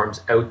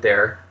platforms out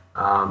there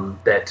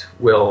that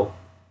will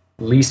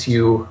lease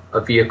you a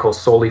vehicle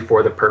solely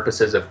for the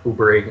purposes of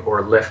Ubering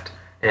or Lyft.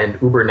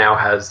 And Uber now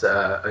has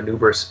an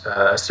Uber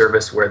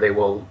service where they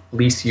will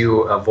lease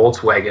you a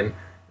Volkswagen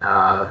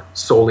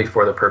solely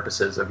for the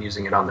purposes of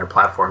using it on their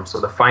platform. So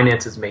the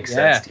finances make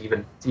sense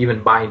to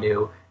even buy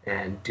new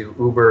and do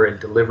Uber and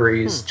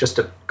deliveries just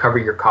to cover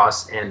your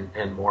costs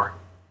and more.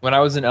 When I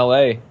was in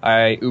LA,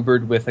 I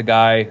Ubered with a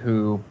guy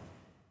who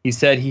he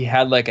said he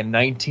had like a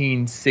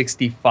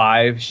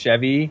 1965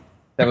 Chevy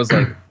that was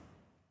like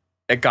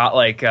it got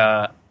like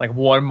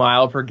 1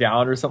 mile per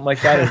gallon or something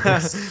like that. It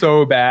was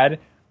so bad.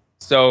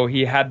 So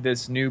he had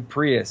this new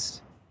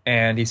Prius,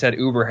 and he said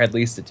Uber had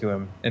leased it to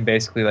him. And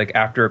basically, like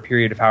after a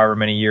period of however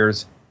many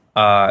years,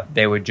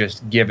 they would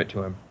just give it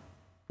to him.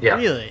 Yeah.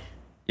 Really?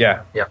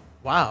 Yeah. Yeah.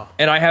 Wow.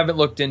 And I haven't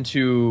looked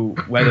into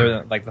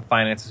whether like the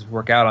finances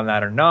work out on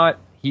that or not.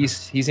 He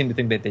seemed to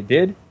think that they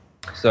did.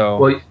 So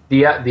well,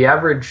 the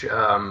average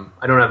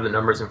I don't have the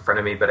numbers in front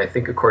of me, but I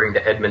think according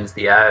to Edmunds,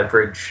 the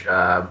average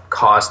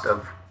cost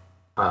of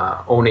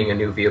owning a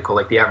new vehicle,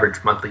 like the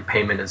average monthly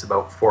payment, is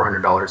about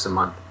 $400 a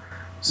month.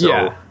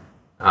 So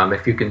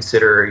if you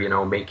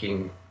consider,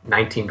 making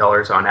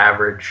 $19 on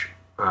average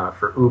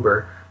for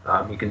Uber,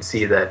 you can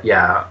see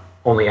that,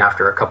 only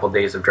after a couple of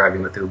days of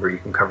driving with Uber, you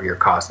can cover your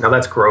costs. Now,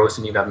 that's gross,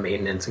 and you have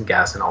maintenance and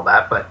gas and all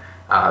that, but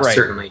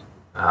certainly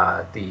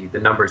the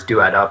numbers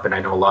do add up, and I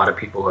know a lot of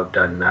people have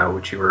done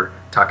what you were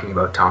talking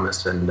about,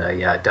 Thomas, and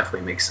it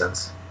definitely makes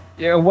sense.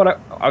 Yeah, what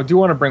I do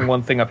want to bring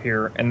one thing up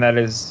here, and that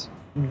is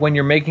when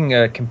you're making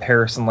a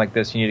comparison like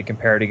this, you need to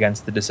compare it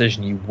against the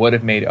decision you would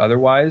have made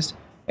otherwise,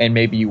 and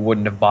maybe you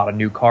wouldn't have bought a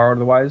new car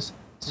otherwise.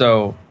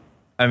 So,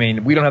 I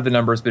mean, we don't have the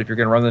numbers, but if you're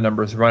going to run the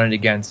numbers, run it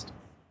against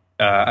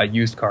a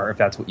used car if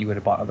that's what you would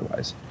have bought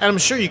otherwise. And I'm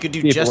sure you could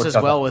do just as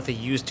well with a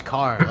used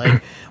car.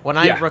 Like when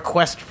I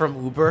request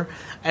from Uber,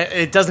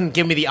 it doesn't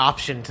give me the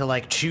option to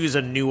like choose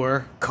a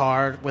newer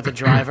car with a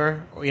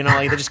driver.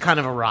 It just kind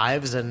of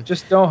arrives and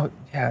just no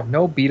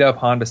beat up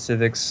Honda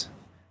Civics.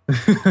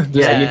 But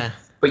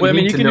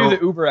you can do the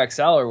Uber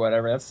XL or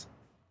whatever.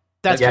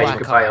 That's you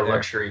could buy a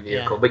luxury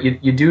vehicle, but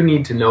you do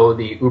need to know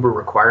the Uber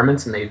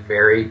requirements, and they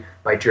vary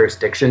by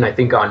jurisdiction. I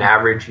think on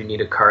average you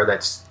need a car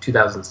that's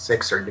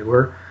 2006 or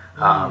newer.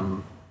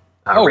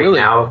 Really?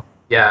 Now,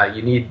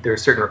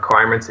 there's certain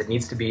requirements. It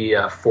needs to be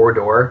a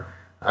 4-door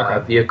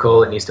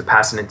vehicle. It needs to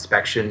pass an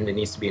inspection. It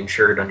needs to be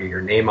insured under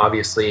your name,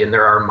 obviously, and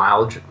there are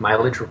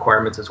mileage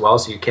requirements as well.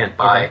 So you can't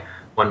buy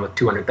one with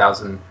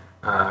 200,000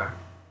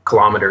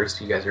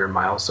 kilometers. You guys are in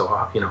miles, so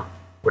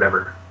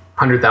whatever,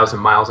 100,000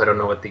 miles. I don't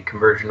know what the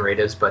conversion rate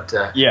is, but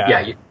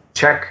you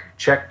check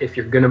if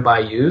you're going to buy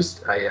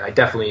used. I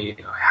definitely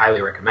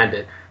highly recommend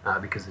it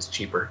because it's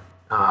cheaper.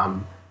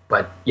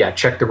 But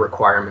check the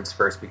requirements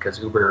first, because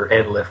Uber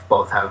and Lyft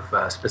both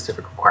have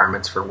specific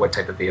requirements for what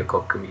type of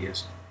vehicle can be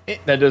used.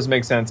 That does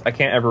make sense. I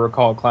can't ever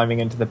recall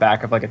climbing into the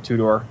back of like a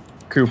 2-door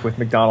coupe with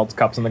McDonald's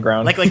cups on the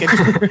ground, like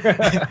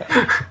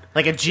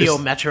a Geo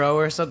Metro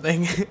or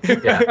something.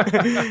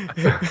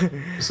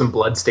 Some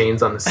blood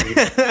stains on the seat.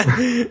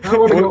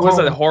 What's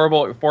that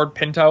horrible Ford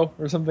Pinto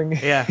or something?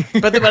 Yeah,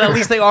 but at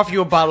least they offer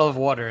you a bottle of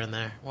water in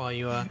there while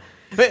you.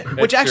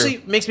 Which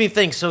actually makes me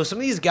think. So some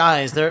of these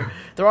guys, they're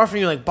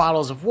offering you like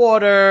bottles of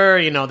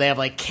water. They have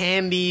like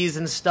candies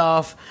and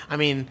stuff. I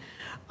mean,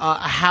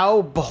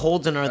 how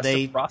beholden are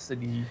they?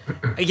 Reciprocity.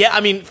 Yeah, I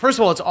mean, first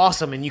of all, it's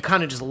awesome, and you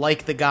kind of just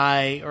like the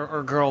guy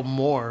or girl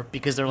more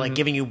because they're like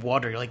giving you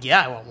water. You're like,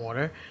 yeah, I want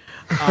water.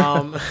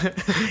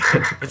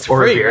 It's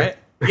or free, a beer. right?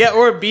 Yeah,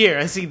 or a beer.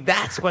 I see.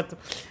 That's what.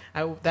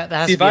 That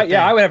has to be a thing.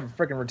 I would have a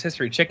freaking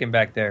rotisserie chicken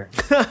back there.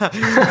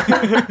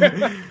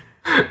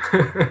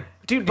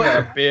 Dude, but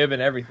a bib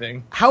and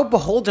everything. How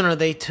beholden are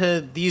they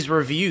to these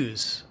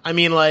reviews? I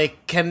mean,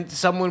 like, can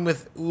someone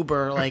with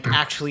Uber like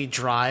actually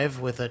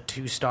drive with a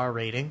 2-star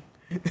rating?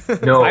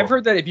 No, I've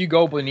heard that if you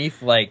go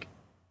beneath like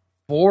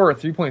 4 or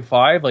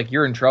 3.5, like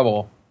you're in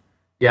trouble.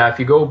 Yeah, if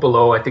you go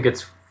below, I think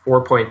it's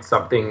 4 point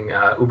something,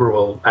 Uber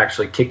will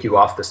actually kick you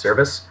off the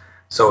service.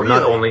 So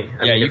not only,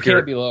 you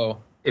can't be low.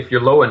 If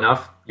you're low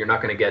enough, you're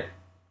not going to get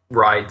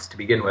rides to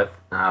begin with.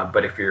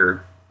 But if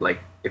you're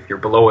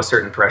below a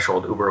certain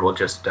threshold, Uber will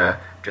just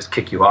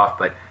kick you off.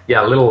 But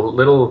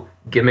little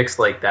gimmicks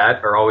like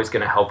that are always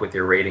going to help with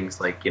your ratings.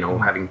 Like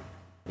having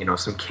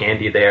some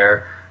candy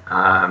there,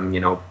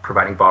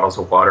 providing bottles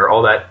of water.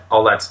 All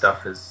that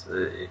stuff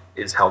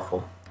is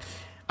helpful.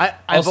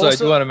 I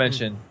do want to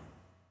mention,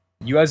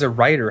 you as a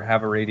writer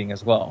have a rating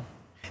as well.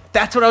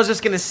 That's what I was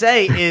just going to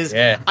say is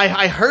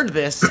I heard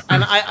this,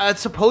 and I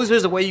suppose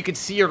there's a way you could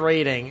see your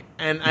rating.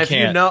 And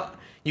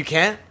you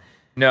can't?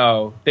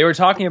 No, they were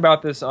talking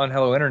about this on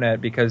Hello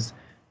Internet because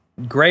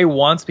Gray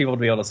wants people to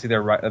be able to see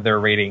their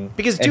rating,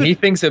 because and he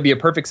thinks it'd be a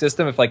perfect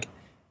system if like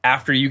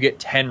after you get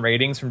 10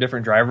 ratings from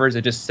different drivers,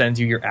 it just sends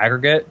you your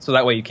aggregate. So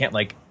that way you can't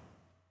like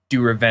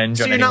do revenge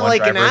So on you're any not one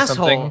like an driver or asshole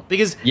something.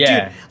 because,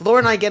 Yeah. dude, Laura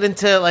and I get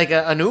into like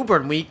an Uber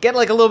and we get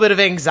like a little bit of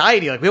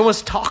anxiety. Like we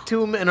almost talk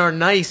to him and are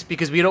nice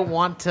because we don't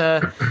want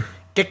to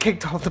get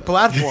kicked off the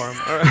platform.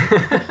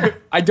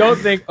 I don't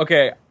think.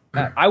 Okay,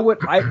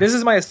 this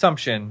is my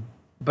assumption,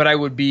 but I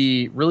would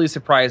be really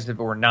surprised if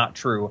it were not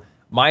true.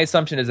 My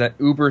assumption is that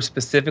Uber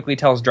specifically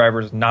tells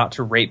drivers not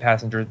to rate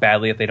passengers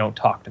badly if they don't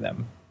talk to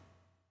them.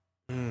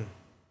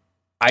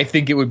 I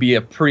think it would be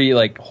a pretty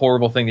like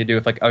horrible thing to do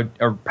if like a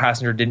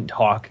passenger didn't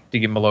talk to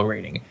give them a low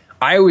rating.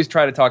 I always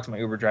try to talk to my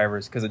Uber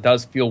drivers because it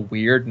does feel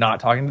weird not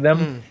talking to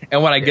them.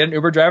 And when I get an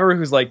Uber driver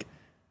who's like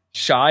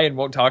shy and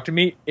won't talk to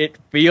me, it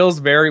feels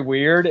very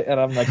weird. And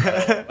I'm like,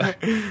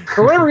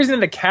 for whatever reason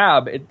in a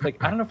cab, it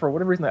like I don't know, for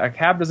whatever reason a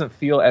cab doesn't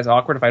feel as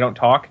awkward if I don't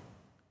talk.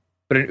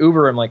 But in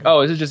Uber, I'm like,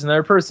 oh, this is just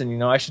another person. You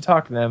know, I should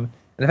talk to them.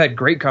 And I've had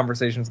great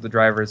conversations with the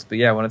drivers. But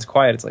yeah, when it's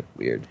quiet, it's like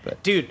weird.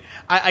 But Dude,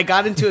 I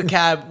got into a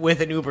cab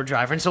with an Uber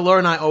driver, and so Laura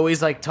and I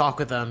always like talk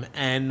with him.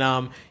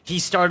 And he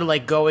started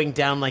like going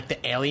down like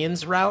the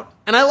aliens route,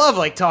 and I love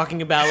like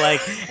talking about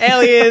like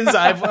aliens.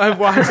 I've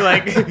watched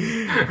like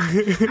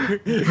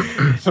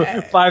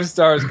 5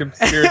 stars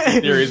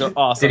conspiracy theories are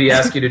awesome. Did he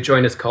ask you to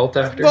join his cult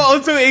after?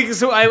 well,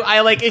 so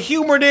I like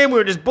humored him. We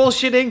were just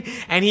bullshitting,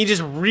 and he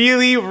just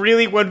really,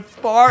 really went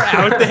far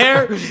out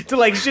there to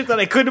like shit that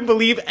I couldn't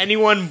believe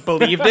anyone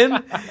believed in,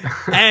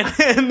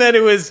 and then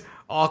it was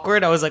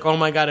awkward. I was like, oh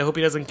my god, I hope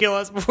he doesn't kill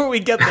us before we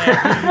get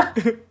there.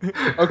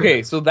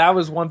 Okay, so that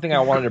was one thing I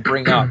wanted to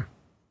bring up.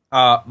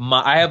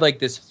 I have like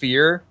this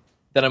fear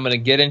that I'm going to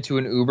get into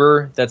an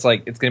Uber that's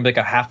like it's going to be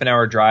like a half an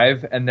hour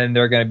drive, and then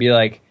they're going to be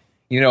like,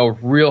 you know,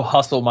 real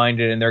hustle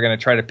minded, and they're going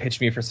to try to pitch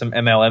me for some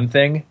MLM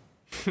thing.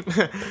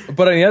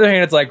 But on the other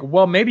hand, it's like,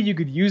 well, maybe you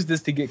could use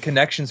this to get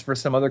connections for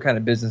some other kind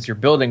of business you're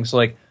building. So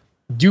like,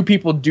 do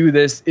people do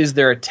this? Is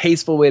there a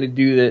tasteful way to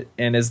do it?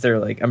 And is there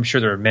like, I'm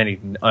sure there are many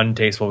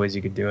untasteful ways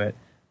you could do it,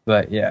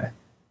 but yeah.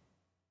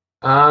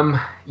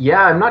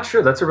 Yeah, I'm not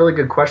sure. That's a really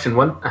good question.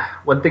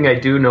 One thing I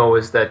do know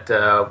is that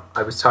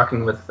I was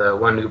talking with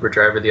one Uber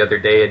driver the other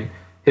day, and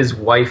his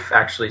wife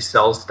actually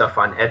sells stuff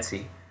on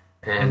Etsy,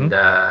 and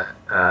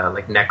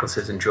like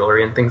necklaces and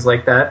jewelry and things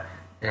like that.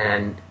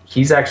 And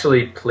he's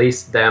actually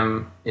placed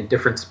them in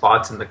different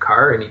spots in the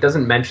car, and he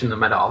doesn't mention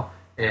them at all.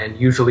 And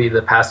usually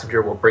the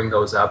passenger will bring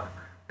those up,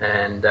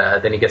 and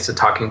then he gets to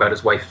talking about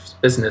his wife's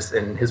business,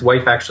 and his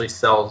wife actually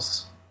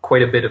sells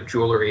quite a bit of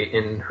jewelry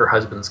in her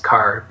husband's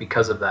car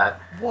because of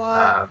that.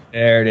 What?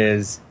 There it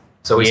is.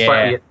 So he's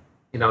funny,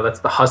 you know,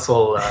 that's the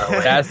hustle.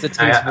 That's the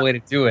tasteful way to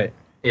do it.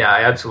 Yeah,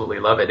 I absolutely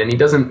love it, and he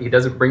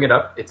doesn't bring it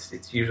up.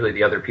 It's usually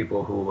the other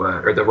people who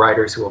or the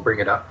riders who will bring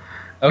it up.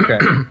 Okay.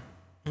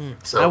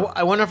 So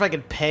I wonder if I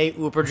could pay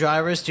Uber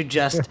drivers to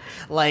just,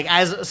 like,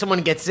 as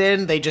someone gets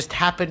in, they just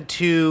happen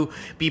to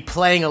be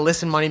playing a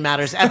Listen Money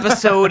Matters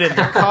episode in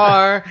their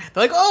car.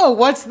 They're like, oh,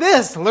 what's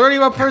this? Learning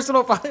about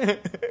personal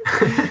finance.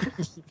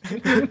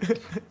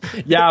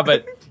 Yeah,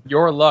 but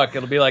your luck,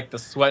 it'll be like the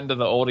Sweat into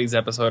the Oldies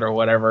episode or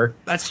whatever.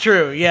 That's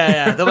true.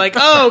 Yeah. They're like,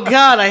 oh,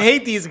 God, I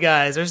hate these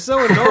guys. They're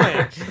so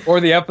annoying. Or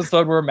the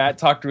episode where Matt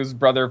talked to his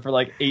brother for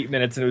like 8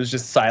 minutes and it was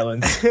just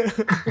silence.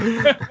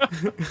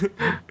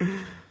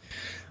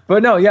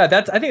 But no, yeah,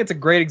 I think it's a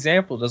great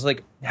example. Just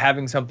like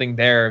having something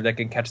there that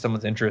can catch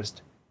someone's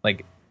interest.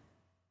 Like,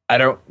 I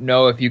don't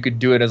know if you could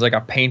do it as like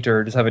a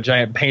painter, just have a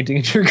giant painting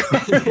in your car.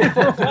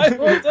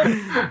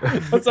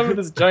 Put some of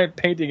this giant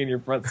painting in your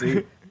front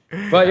seat.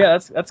 But yeah,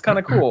 that's kind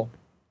of cool.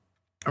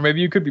 Or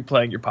maybe you could be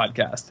playing your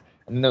podcast,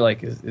 and then they're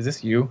like, "Is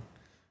this you?"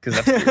 Because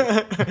that's weird.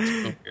 That's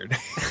so weird.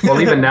 well,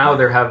 even now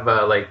there have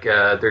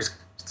there's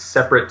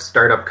separate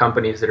startup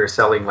companies that are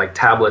selling like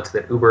tablets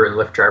that Uber and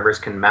Lyft drivers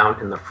can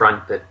mount in the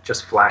front that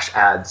just flash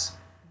ads.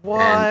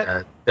 What?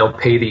 And they'll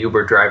pay the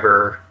Uber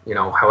driver, you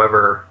know,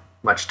 however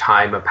much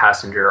time a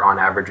passenger on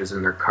average is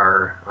in their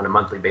car on a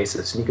monthly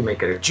basis, and you can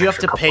make it. Do you have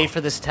to pay for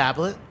this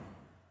tablet?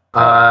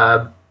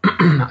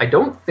 I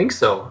don't think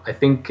so. I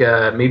think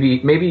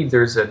maybe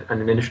there's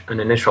an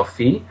initial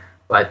fee,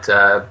 but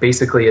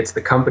basically it's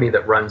the company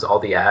that runs all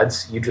the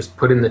ads. You just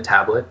put in the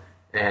tablet,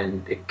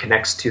 and it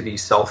connects to the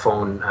cell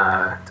phone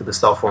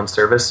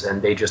service,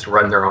 and they just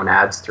run their own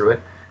ads through it.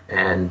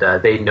 And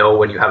they know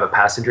when you have a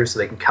passenger, so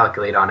they can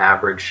calculate on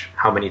average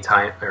how many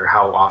time or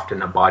how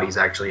often a body's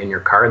actually in your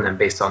car, and then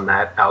based on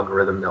that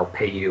algorithm, they'll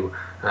pay you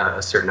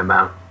a certain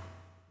amount.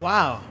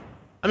 Wow.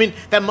 I mean,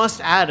 that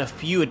must add a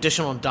few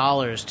additional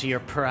dollars to your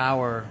per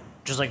hour.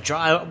 Just like,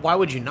 why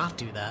would you not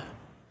do that?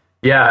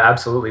 Yeah,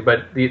 absolutely.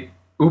 But the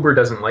Uber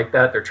doesn't like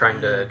that. They're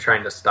trying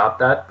to stop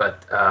that.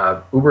 But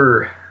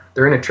Uber,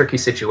 they're in a tricky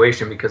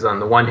situation because on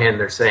the one hand,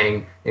 they're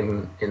saying in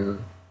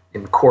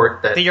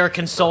court that you're a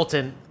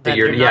consultant. That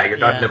you're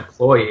not an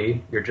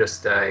employee. You're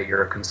just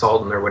you're a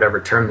consultant or whatever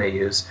term they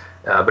use.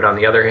 But on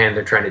the other hand,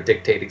 they're trying to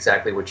dictate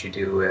exactly what you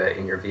do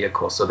in your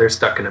vehicle. So they're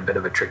stuck in a bit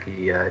of a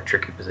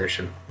tricky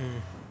position.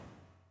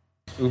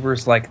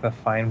 Uber's like the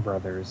Fine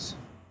Brothers.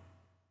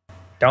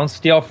 Don't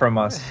steal from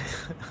us.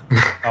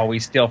 Oh, we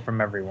steal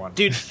from everyone.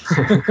 Dude,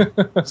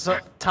 so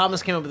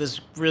Thomas came up with this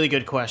really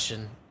good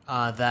question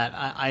that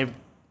I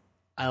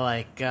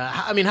like.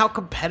 I mean, how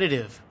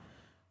competitive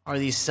are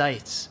these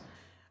sites?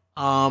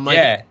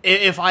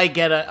 If I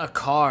get a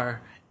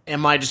car,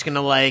 am I just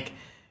gonna like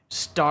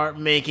start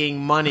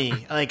making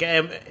money? Like,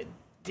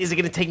 is it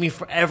gonna take me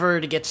forever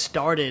to get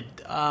started?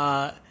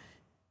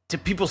 Do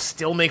people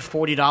still make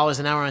 $40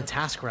 an hour on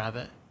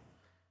TaskRabbit?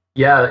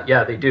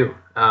 Yeah, they do.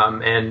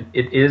 And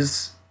it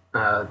is,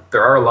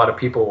 there are a lot of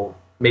people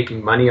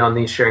making money on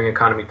these sharing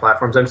economy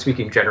platforms. I'm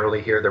speaking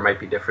generally here. There might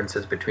be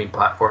differences between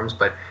platforms,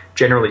 but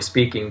generally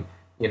speaking,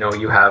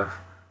 you have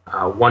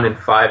 1 in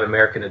 5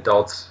 American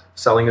adults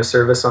selling a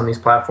service on these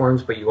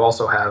platforms, but you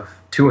also have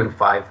 2 in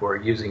 5 who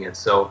are using it.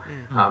 So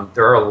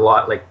there are a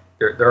lot,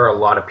 there are a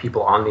lot of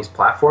people on these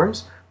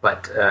platforms.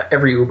 But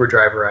every Uber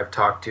driver I've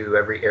talked to,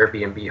 every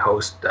Airbnb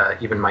host,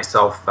 even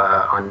myself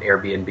on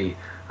Airbnb,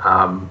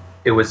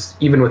 it was,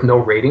 even with no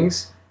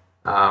ratings,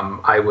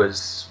 I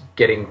was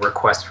getting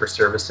requests for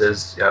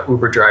services.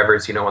 Uber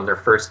drivers, on their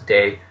first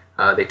day,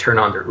 they turn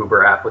on their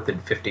Uber app. Within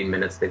 15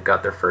 minutes, they've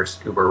got their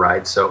first Uber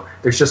ride. So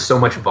there's just so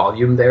much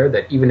volume there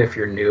that even if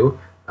you're new,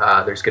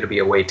 there's going to be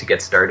a way to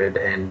get started.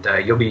 And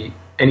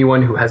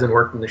anyone who hasn't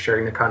worked in the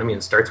sharing economy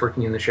and starts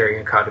working in the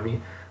sharing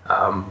economy,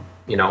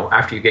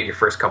 after you get your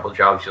first couple of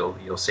jobs,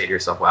 you'll say to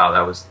yourself, "Wow,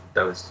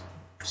 that was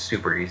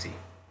super easy."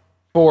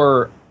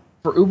 For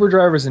Uber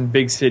drivers in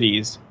big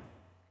cities,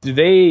 do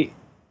they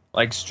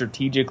like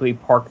strategically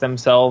park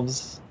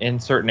themselves in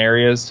certain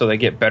areas so they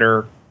get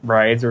better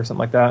rides or something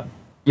like that?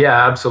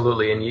 Yeah,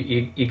 absolutely. And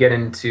you get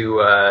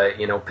into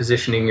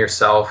positioning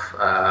yourself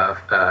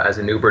as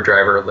an Uber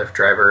driver or Lyft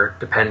driver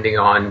depending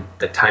on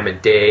the time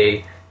of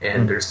day.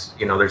 And there's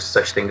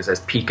such things as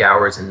peak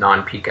hours and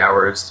non-peak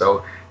hours.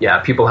 So yeah,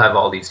 people have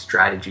all these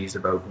strategies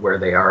about where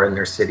they are in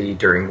their city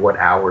during what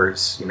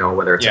hours,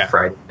 whether it's a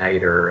Friday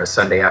night or a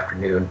Sunday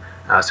afternoon.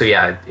 So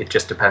yeah, it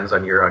just depends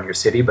on your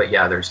city. But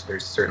yeah, there's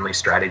certainly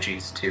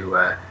strategies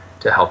to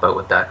help out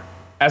with that.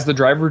 As the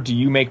driver, do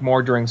you make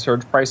more during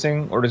surge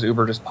pricing, or does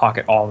Uber just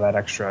pocket all that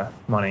extra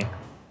money?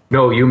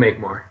 No, you make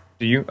more.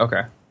 Do you?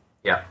 Okay.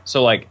 Yeah.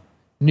 So like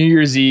New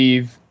Year's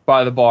Eve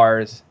by the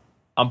bars,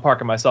 I'm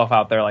parking myself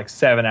out there like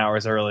 7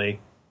 hours early.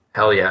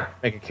 Hell yeah.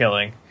 Make a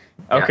killing.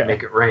 Okay. Yeah,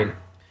 make it rain.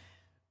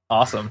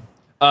 Awesome.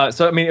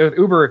 So, I mean, with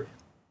Uber,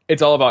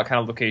 it's all about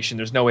kind of location.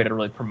 There's no way to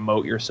really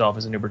promote yourself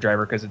as an Uber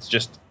driver because it's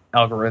just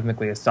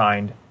algorithmically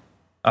assigned.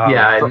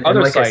 For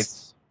other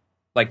sites,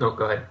 like go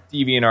ahead.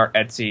 DeviantArt,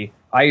 Etsy,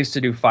 I used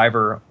to do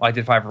Fiverr. I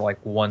did Fiverr like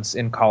once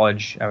in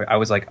college. I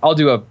was like, I'll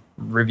do a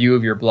review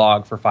of your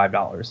blog for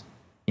 $5,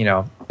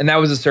 and that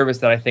was a service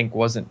that I think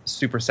wasn't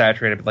super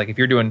saturated. But like if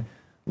you're doing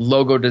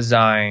logo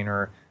design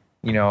or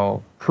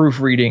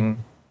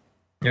proofreading,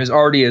 there's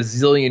already a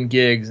zillion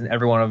gigs and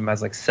every one of them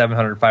has like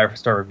 700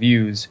 5-star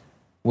reviews.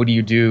 What do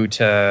you do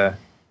to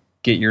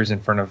get yours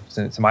in front of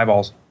some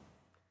eyeballs?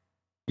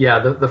 Yeah,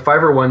 the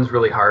Fiverr one's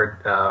really hard.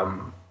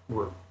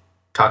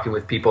 Talking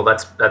with people,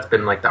 that's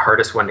been like the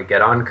hardest one to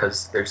get on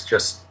because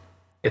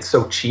it's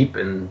so cheap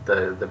and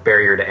the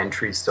barrier to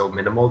entry is so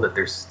minimal that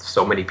there's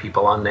so many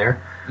people on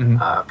there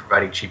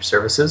providing cheap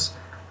services.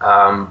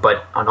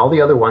 But on all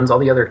the other ones, all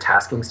the other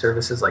tasking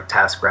services like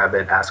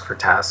TaskRabbit, Ask for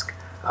Task,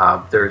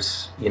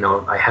 there's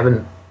I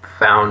haven't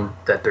found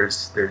that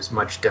there's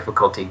much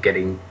difficulty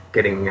getting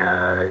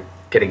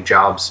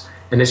jobs,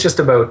 and it's just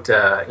about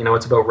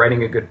it's about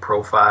writing a good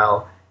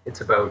profile. It's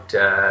about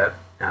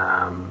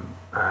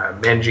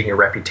managing your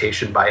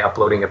reputation by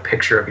uploading a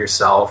picture of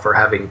yourself or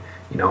having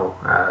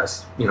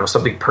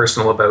something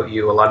personal about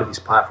you. A lot of these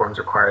platforms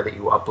require that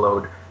you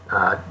upload.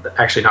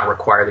 Actually not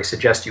require, they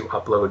suggest you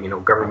upload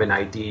government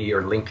ID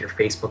or link your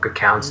Facebook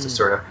accounts to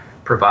sort of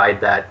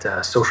provide that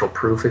social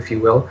proof, if you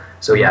will.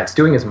 So yeah, it's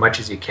doing as much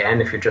as you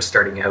can if you're just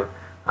starting out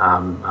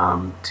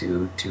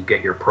to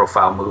get your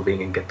profile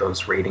moving and get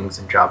those ratings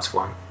and jobs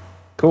flowing.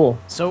 Cool.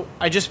 So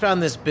I just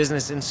found this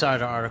Business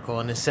Insider article,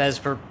 and it says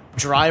for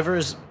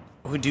drivers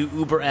who do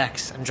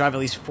UberX and drive at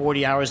least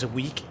 40 hours a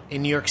week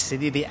in New York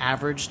City, they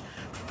averaged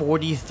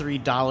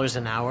 $43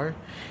 an hour.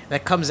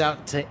 That comes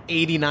out to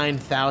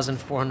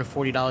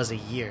 $89,440 a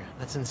year.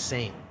 That's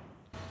insane.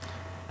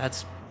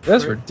 That's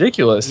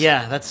ridiculous.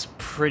 Yeah, that's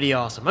pretty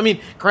awesome. I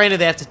mean, granted,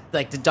 they have to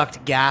like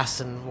deduct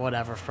gas and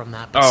whatever from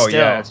that. But still,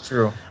 yeah, it's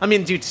true. I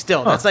mean, dude,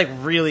 still, that's like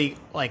really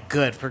like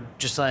good for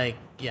just like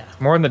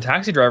more than the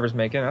taxi driver's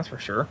making. That's for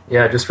sure.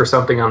 Yeah, just for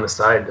something on the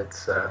side.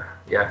 That's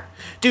yeah.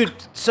 Dude,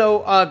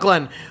 so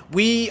Glenn,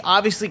 we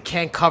obviously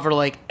can't cover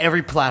like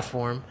every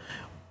platform.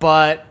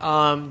 But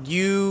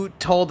you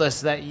told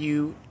us that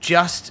you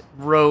just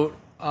wrote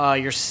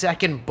your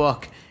second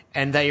book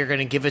and that you're going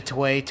to give it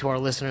away to our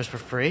listeners for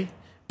free.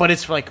 But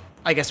it's like,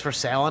 I guess, for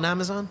sale on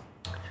Amazon?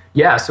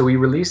 Yeah, so we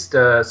released,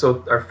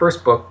 so our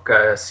first book,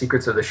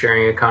 Secrets of the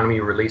Sharing Economy,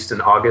 released in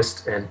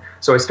August. And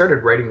so I started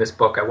writing this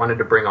book. I wanted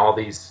to bring all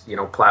these,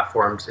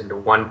 platforms into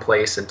one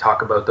place and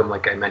talk about them.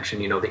 Like I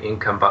mentioned, the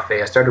income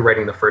buffet. I started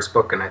writing the first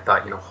book and I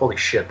thought, holy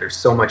shit, there's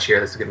so much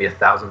here. This is going to be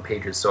 1,000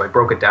 pages. So I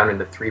broke it down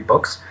into 3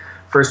 books.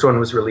 first one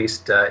was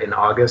released in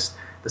August.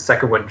 The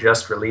second one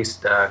just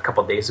released a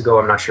couple days ago.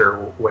 I'm not sure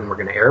when we're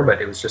going to air, but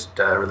it was just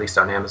released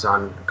on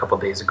Amazon a couple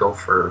days ago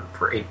for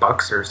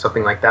 $8 or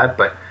something like that.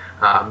 But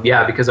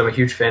yeah, because I'm a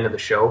huge fan of the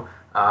show,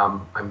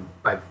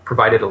 I've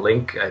provided a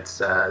link. It's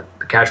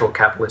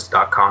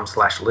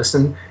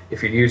thecasualcapitalist.com/listen.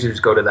 If your users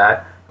go to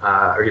that,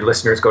 or your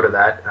listeners go to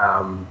that,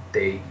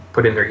 they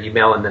put in their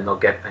email, and then they'll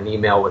get an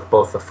email with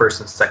both the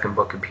first and second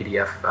book in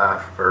PDF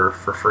for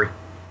free.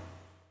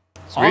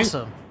 Sweet.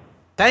 Awesome.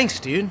 Thanks,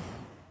 dude.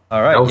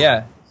 All right,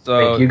 yeah. So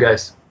thank you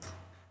guys.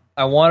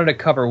 I wanted to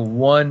cover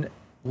one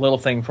little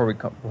thing before we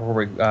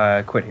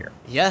quit here.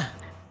 Yeah.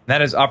 And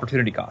that is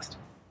opportunity cost.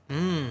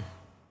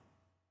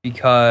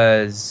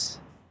 Because,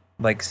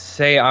 like,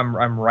 say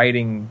I'm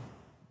writing,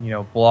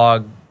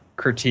 blog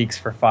critiques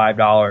for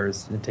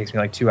 $5. And it takes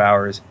me like 2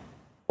 hours.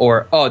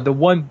 Or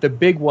the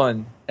big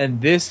one, and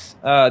this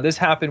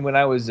happened when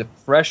I was a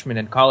freshman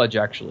in college.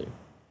 Actually,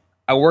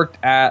 I worked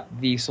at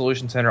the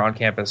Solution Center on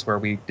campus where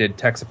we did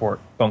tech support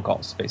phone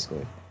calls,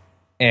 basically.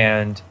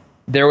 And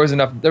there was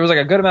like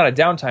a good amount of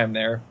downtime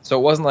there, so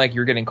it wasn't like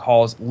you're getting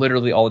calls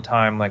literally all the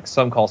time, like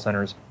some call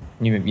centers.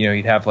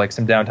 You'd have like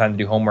some downtime to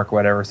do homework or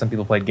whatever. Some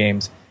people played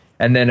games,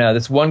 and then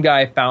this one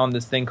guy found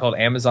this thing called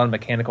Amazon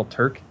Mechanical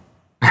Turk,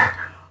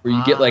 where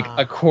you get like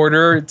a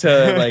quarter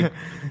to like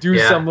do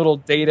some little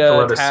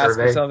data task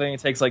or something. It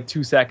takes like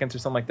 2 seconds or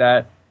something like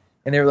that.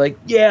 And they were like,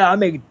 "Yeah, I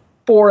made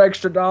 $4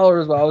 extra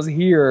while I was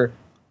here,"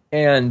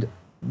 and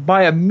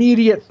my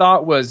immediate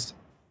thought was,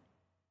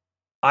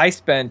 I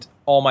spent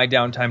all my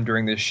downtime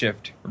during this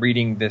shift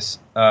reading this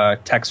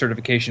tech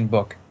certification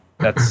book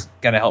that's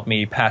going to help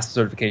me pass the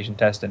certification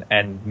test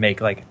and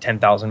make like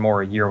 $10,000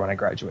 more a year when I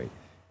graduate.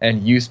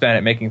 And you spent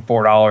it making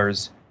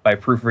 $4 by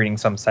proofreading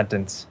some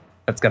sentence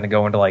that's going to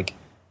go into like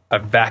a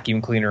vacuum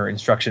cleaner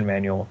instruction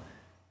manual.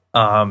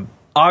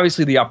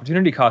 Obviously, the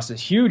opportunity cost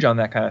is huge on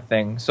that kind of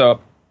thing. So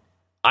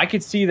I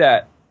could see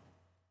that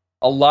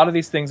a lot of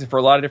these things, for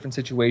a lot of different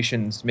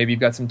situations, maybe you've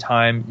got some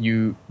time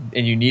you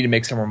need to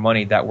make some more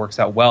money, that works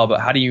out well. But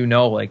how do you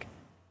know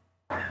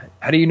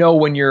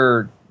when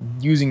you're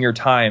using your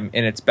time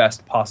in its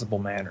best possible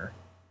manner?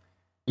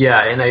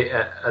 Yeah, and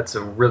that's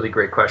a really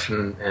great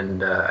question,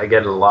 and I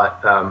get it a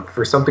lot.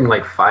 For something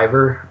like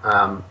Fiverr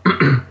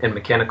and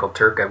Mechanical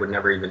Turk, I would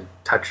never even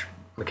touch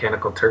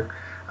Mechanical Turk.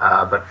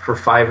 But for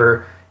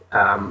Fiverr,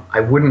 I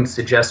wouldn't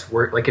suggest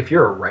work. Like if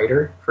you're a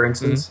writer, for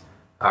instance,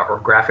 or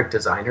graphic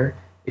designer,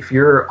 if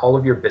all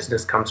of your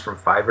business comes from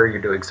Fiverr,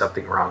 you're doing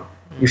something wrong.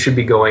 You should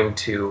be going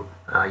to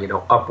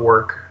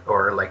Upwork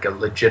or like a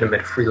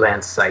legitimate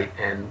freelance site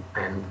and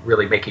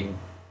really making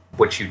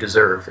what you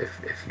deserve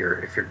if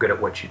you're good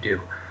at what you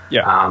do.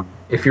 Yeah.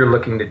 If you're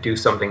looking to do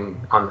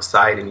something on the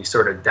side and you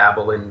sort of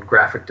dabble in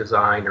graphic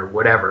design or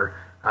whatever,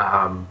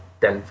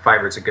 then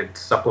Fiverr is a good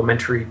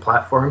supplementary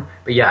platform.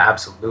 But yeah,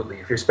 absolutely.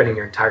 If you're spending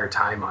your entire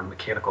time on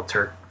Mechanical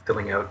Turk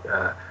filling out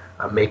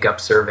a makeup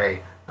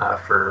survey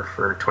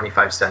for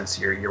 25 cents,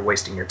 you're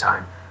wasting your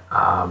time.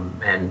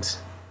 And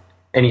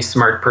any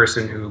smart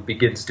person who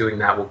begins doing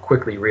that will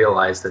quickly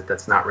realize that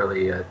that's not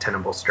really a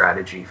tenable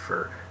strategy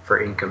for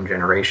income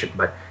generation.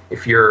 But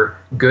if you're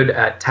good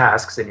at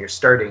tasks and you're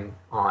starting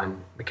on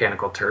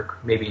Mechanical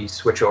Turk, maybe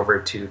switch over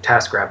to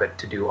TaskRabbit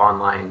to do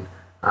online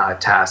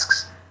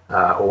tasks.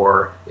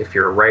 Or if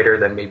you're a writer,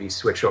 then maybe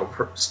start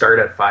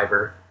at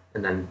Fiverr,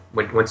 and then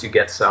once you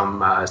get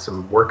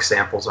some work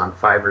samples on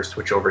Fiverr,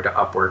 switch over to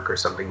Upwork or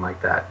something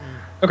like that.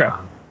 Okay.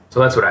 So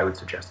that's what I would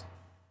suggest.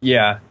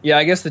 Yeah.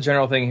 I guess the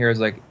general thing here is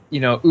like,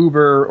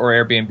 Uber or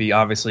Airbnb,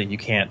 obviously you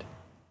can't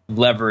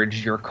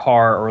leverage your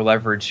car or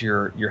leverage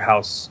your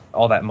house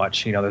all that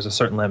much. There's a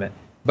certain limit.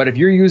 But if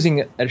you're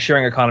using a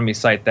sharing economy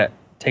site that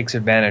takes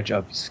advantage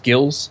of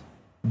skills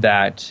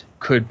that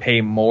could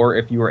pay more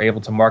if you were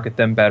able to market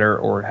them better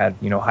or had,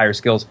 higher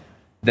skills,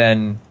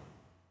 then,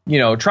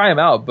 try them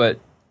out. But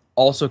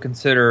also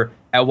consider,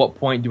 at what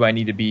point do I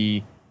need to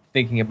be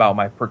thinking about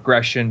my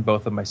progression,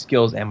 both of my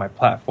skills and my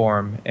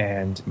platform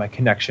and my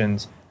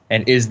connections,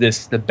 and is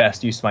this the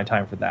best use of my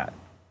time for that?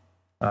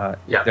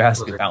 There has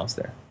to be a balance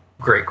there.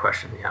 Great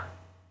question. Yeah.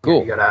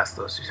 Cool. You got to ask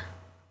those.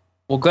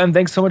 Well, Glenn,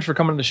 thanks so much for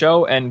coming to the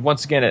show. And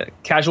once again,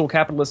 at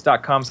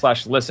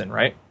casualcapitalist.com/listen,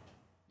 right?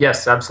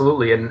 Yes,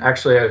 absolutely. And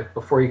actually,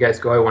 before you guys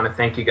go, I want to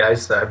thank you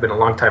guys. I've been a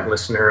longtime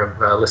listener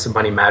of Listen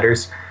Money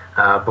Matters.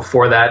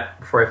 Before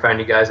I found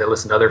you guys, I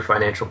listened to other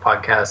financial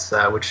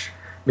podcasts, which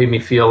made me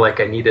feel like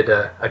I needed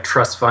a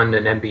trust fund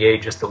and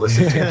MBA just to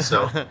listen to.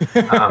 So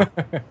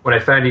when I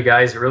found you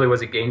guys, it really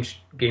was a game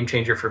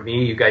changer for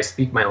me. You guys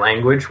speak my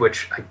language,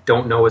 which I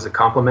don't know is a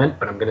compliment,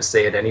 but I'm going to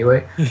say it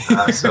anyway.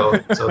 So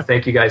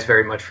thank you guys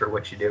very much for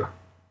what you do.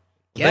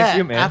 Yeah, thank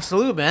you, man.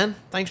 Absolutely, man.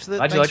 Thanks for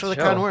the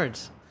kind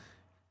words.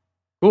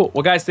 Cool.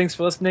 Well, guys, thanks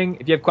for listening.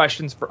 If you have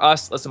questions for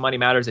us,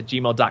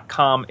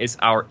 listenmoneymatters@gmail.com is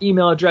our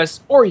email address,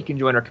 or you can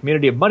join our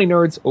community of money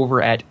nerds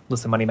over at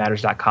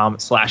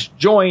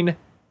listenmoneymatters.com/join.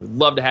 We'd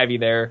love to have you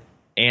there.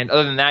 And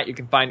other than that, you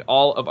can find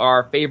all of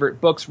our favorite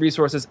books,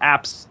 resources,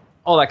 apps,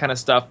 all that kind of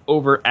stuff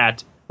over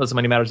at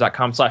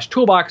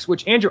listenmoneymatters.com/toolbox,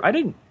 which, Andrew,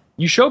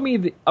 you showed me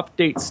the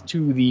updates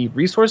to the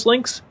resource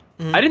links.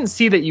 I didn't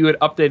see that you had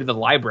updated the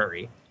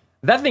library.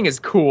 That thing is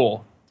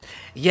cool.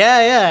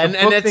 Yeah, and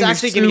it's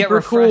actually going to get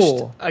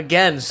refreshed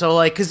again. So,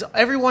 like, because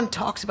everyone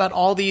talks about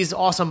all these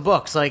awesome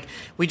books. Like,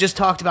 we just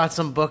talked about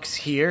some books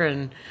here,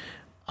 and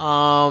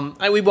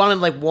we wanted,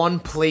 like, one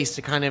place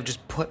to kind of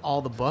just put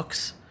all the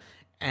books.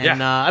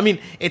 And, I mean,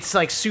 it's,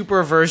 like,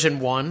 super version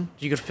 1.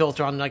 You could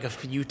filter on, like, a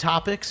few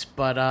topics,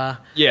 but...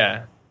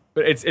 yeah,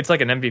 but it's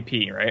like an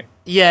MVP, right?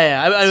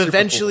 Yeah, I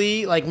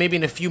eventually, like, maybe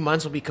in a few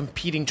months, we'll be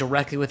competing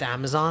directly with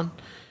Amazon.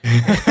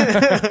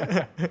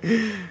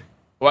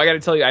 Well, I got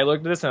to tell you, I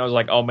looked at this and I was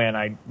like, oh man,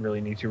 I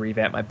really need to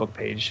revamp my book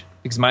page.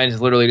 Because mine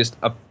is literally just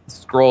a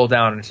scroll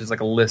down and it's just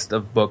like a list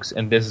of books,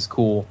 and this is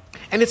cool.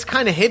 And it's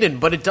kind of hidden,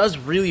 but it does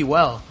really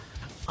well.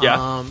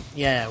 Yeah?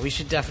 Yeah, we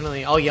should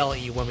definitely... I'll yell at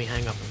you when we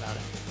hang up about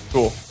it.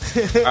 Cool.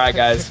 All right,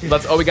 guys.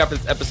 That's all we got for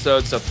this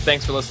episode. So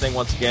thanks for listening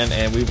once again,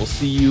 and we will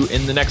see you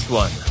in the next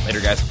one. Later,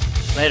 guys.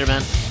 Later,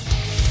 man.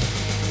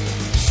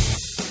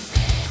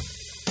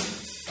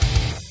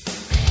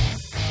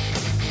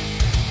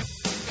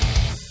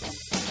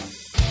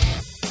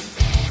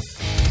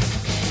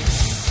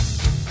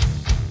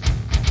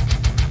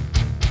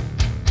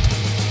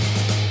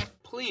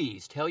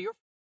 Please tell your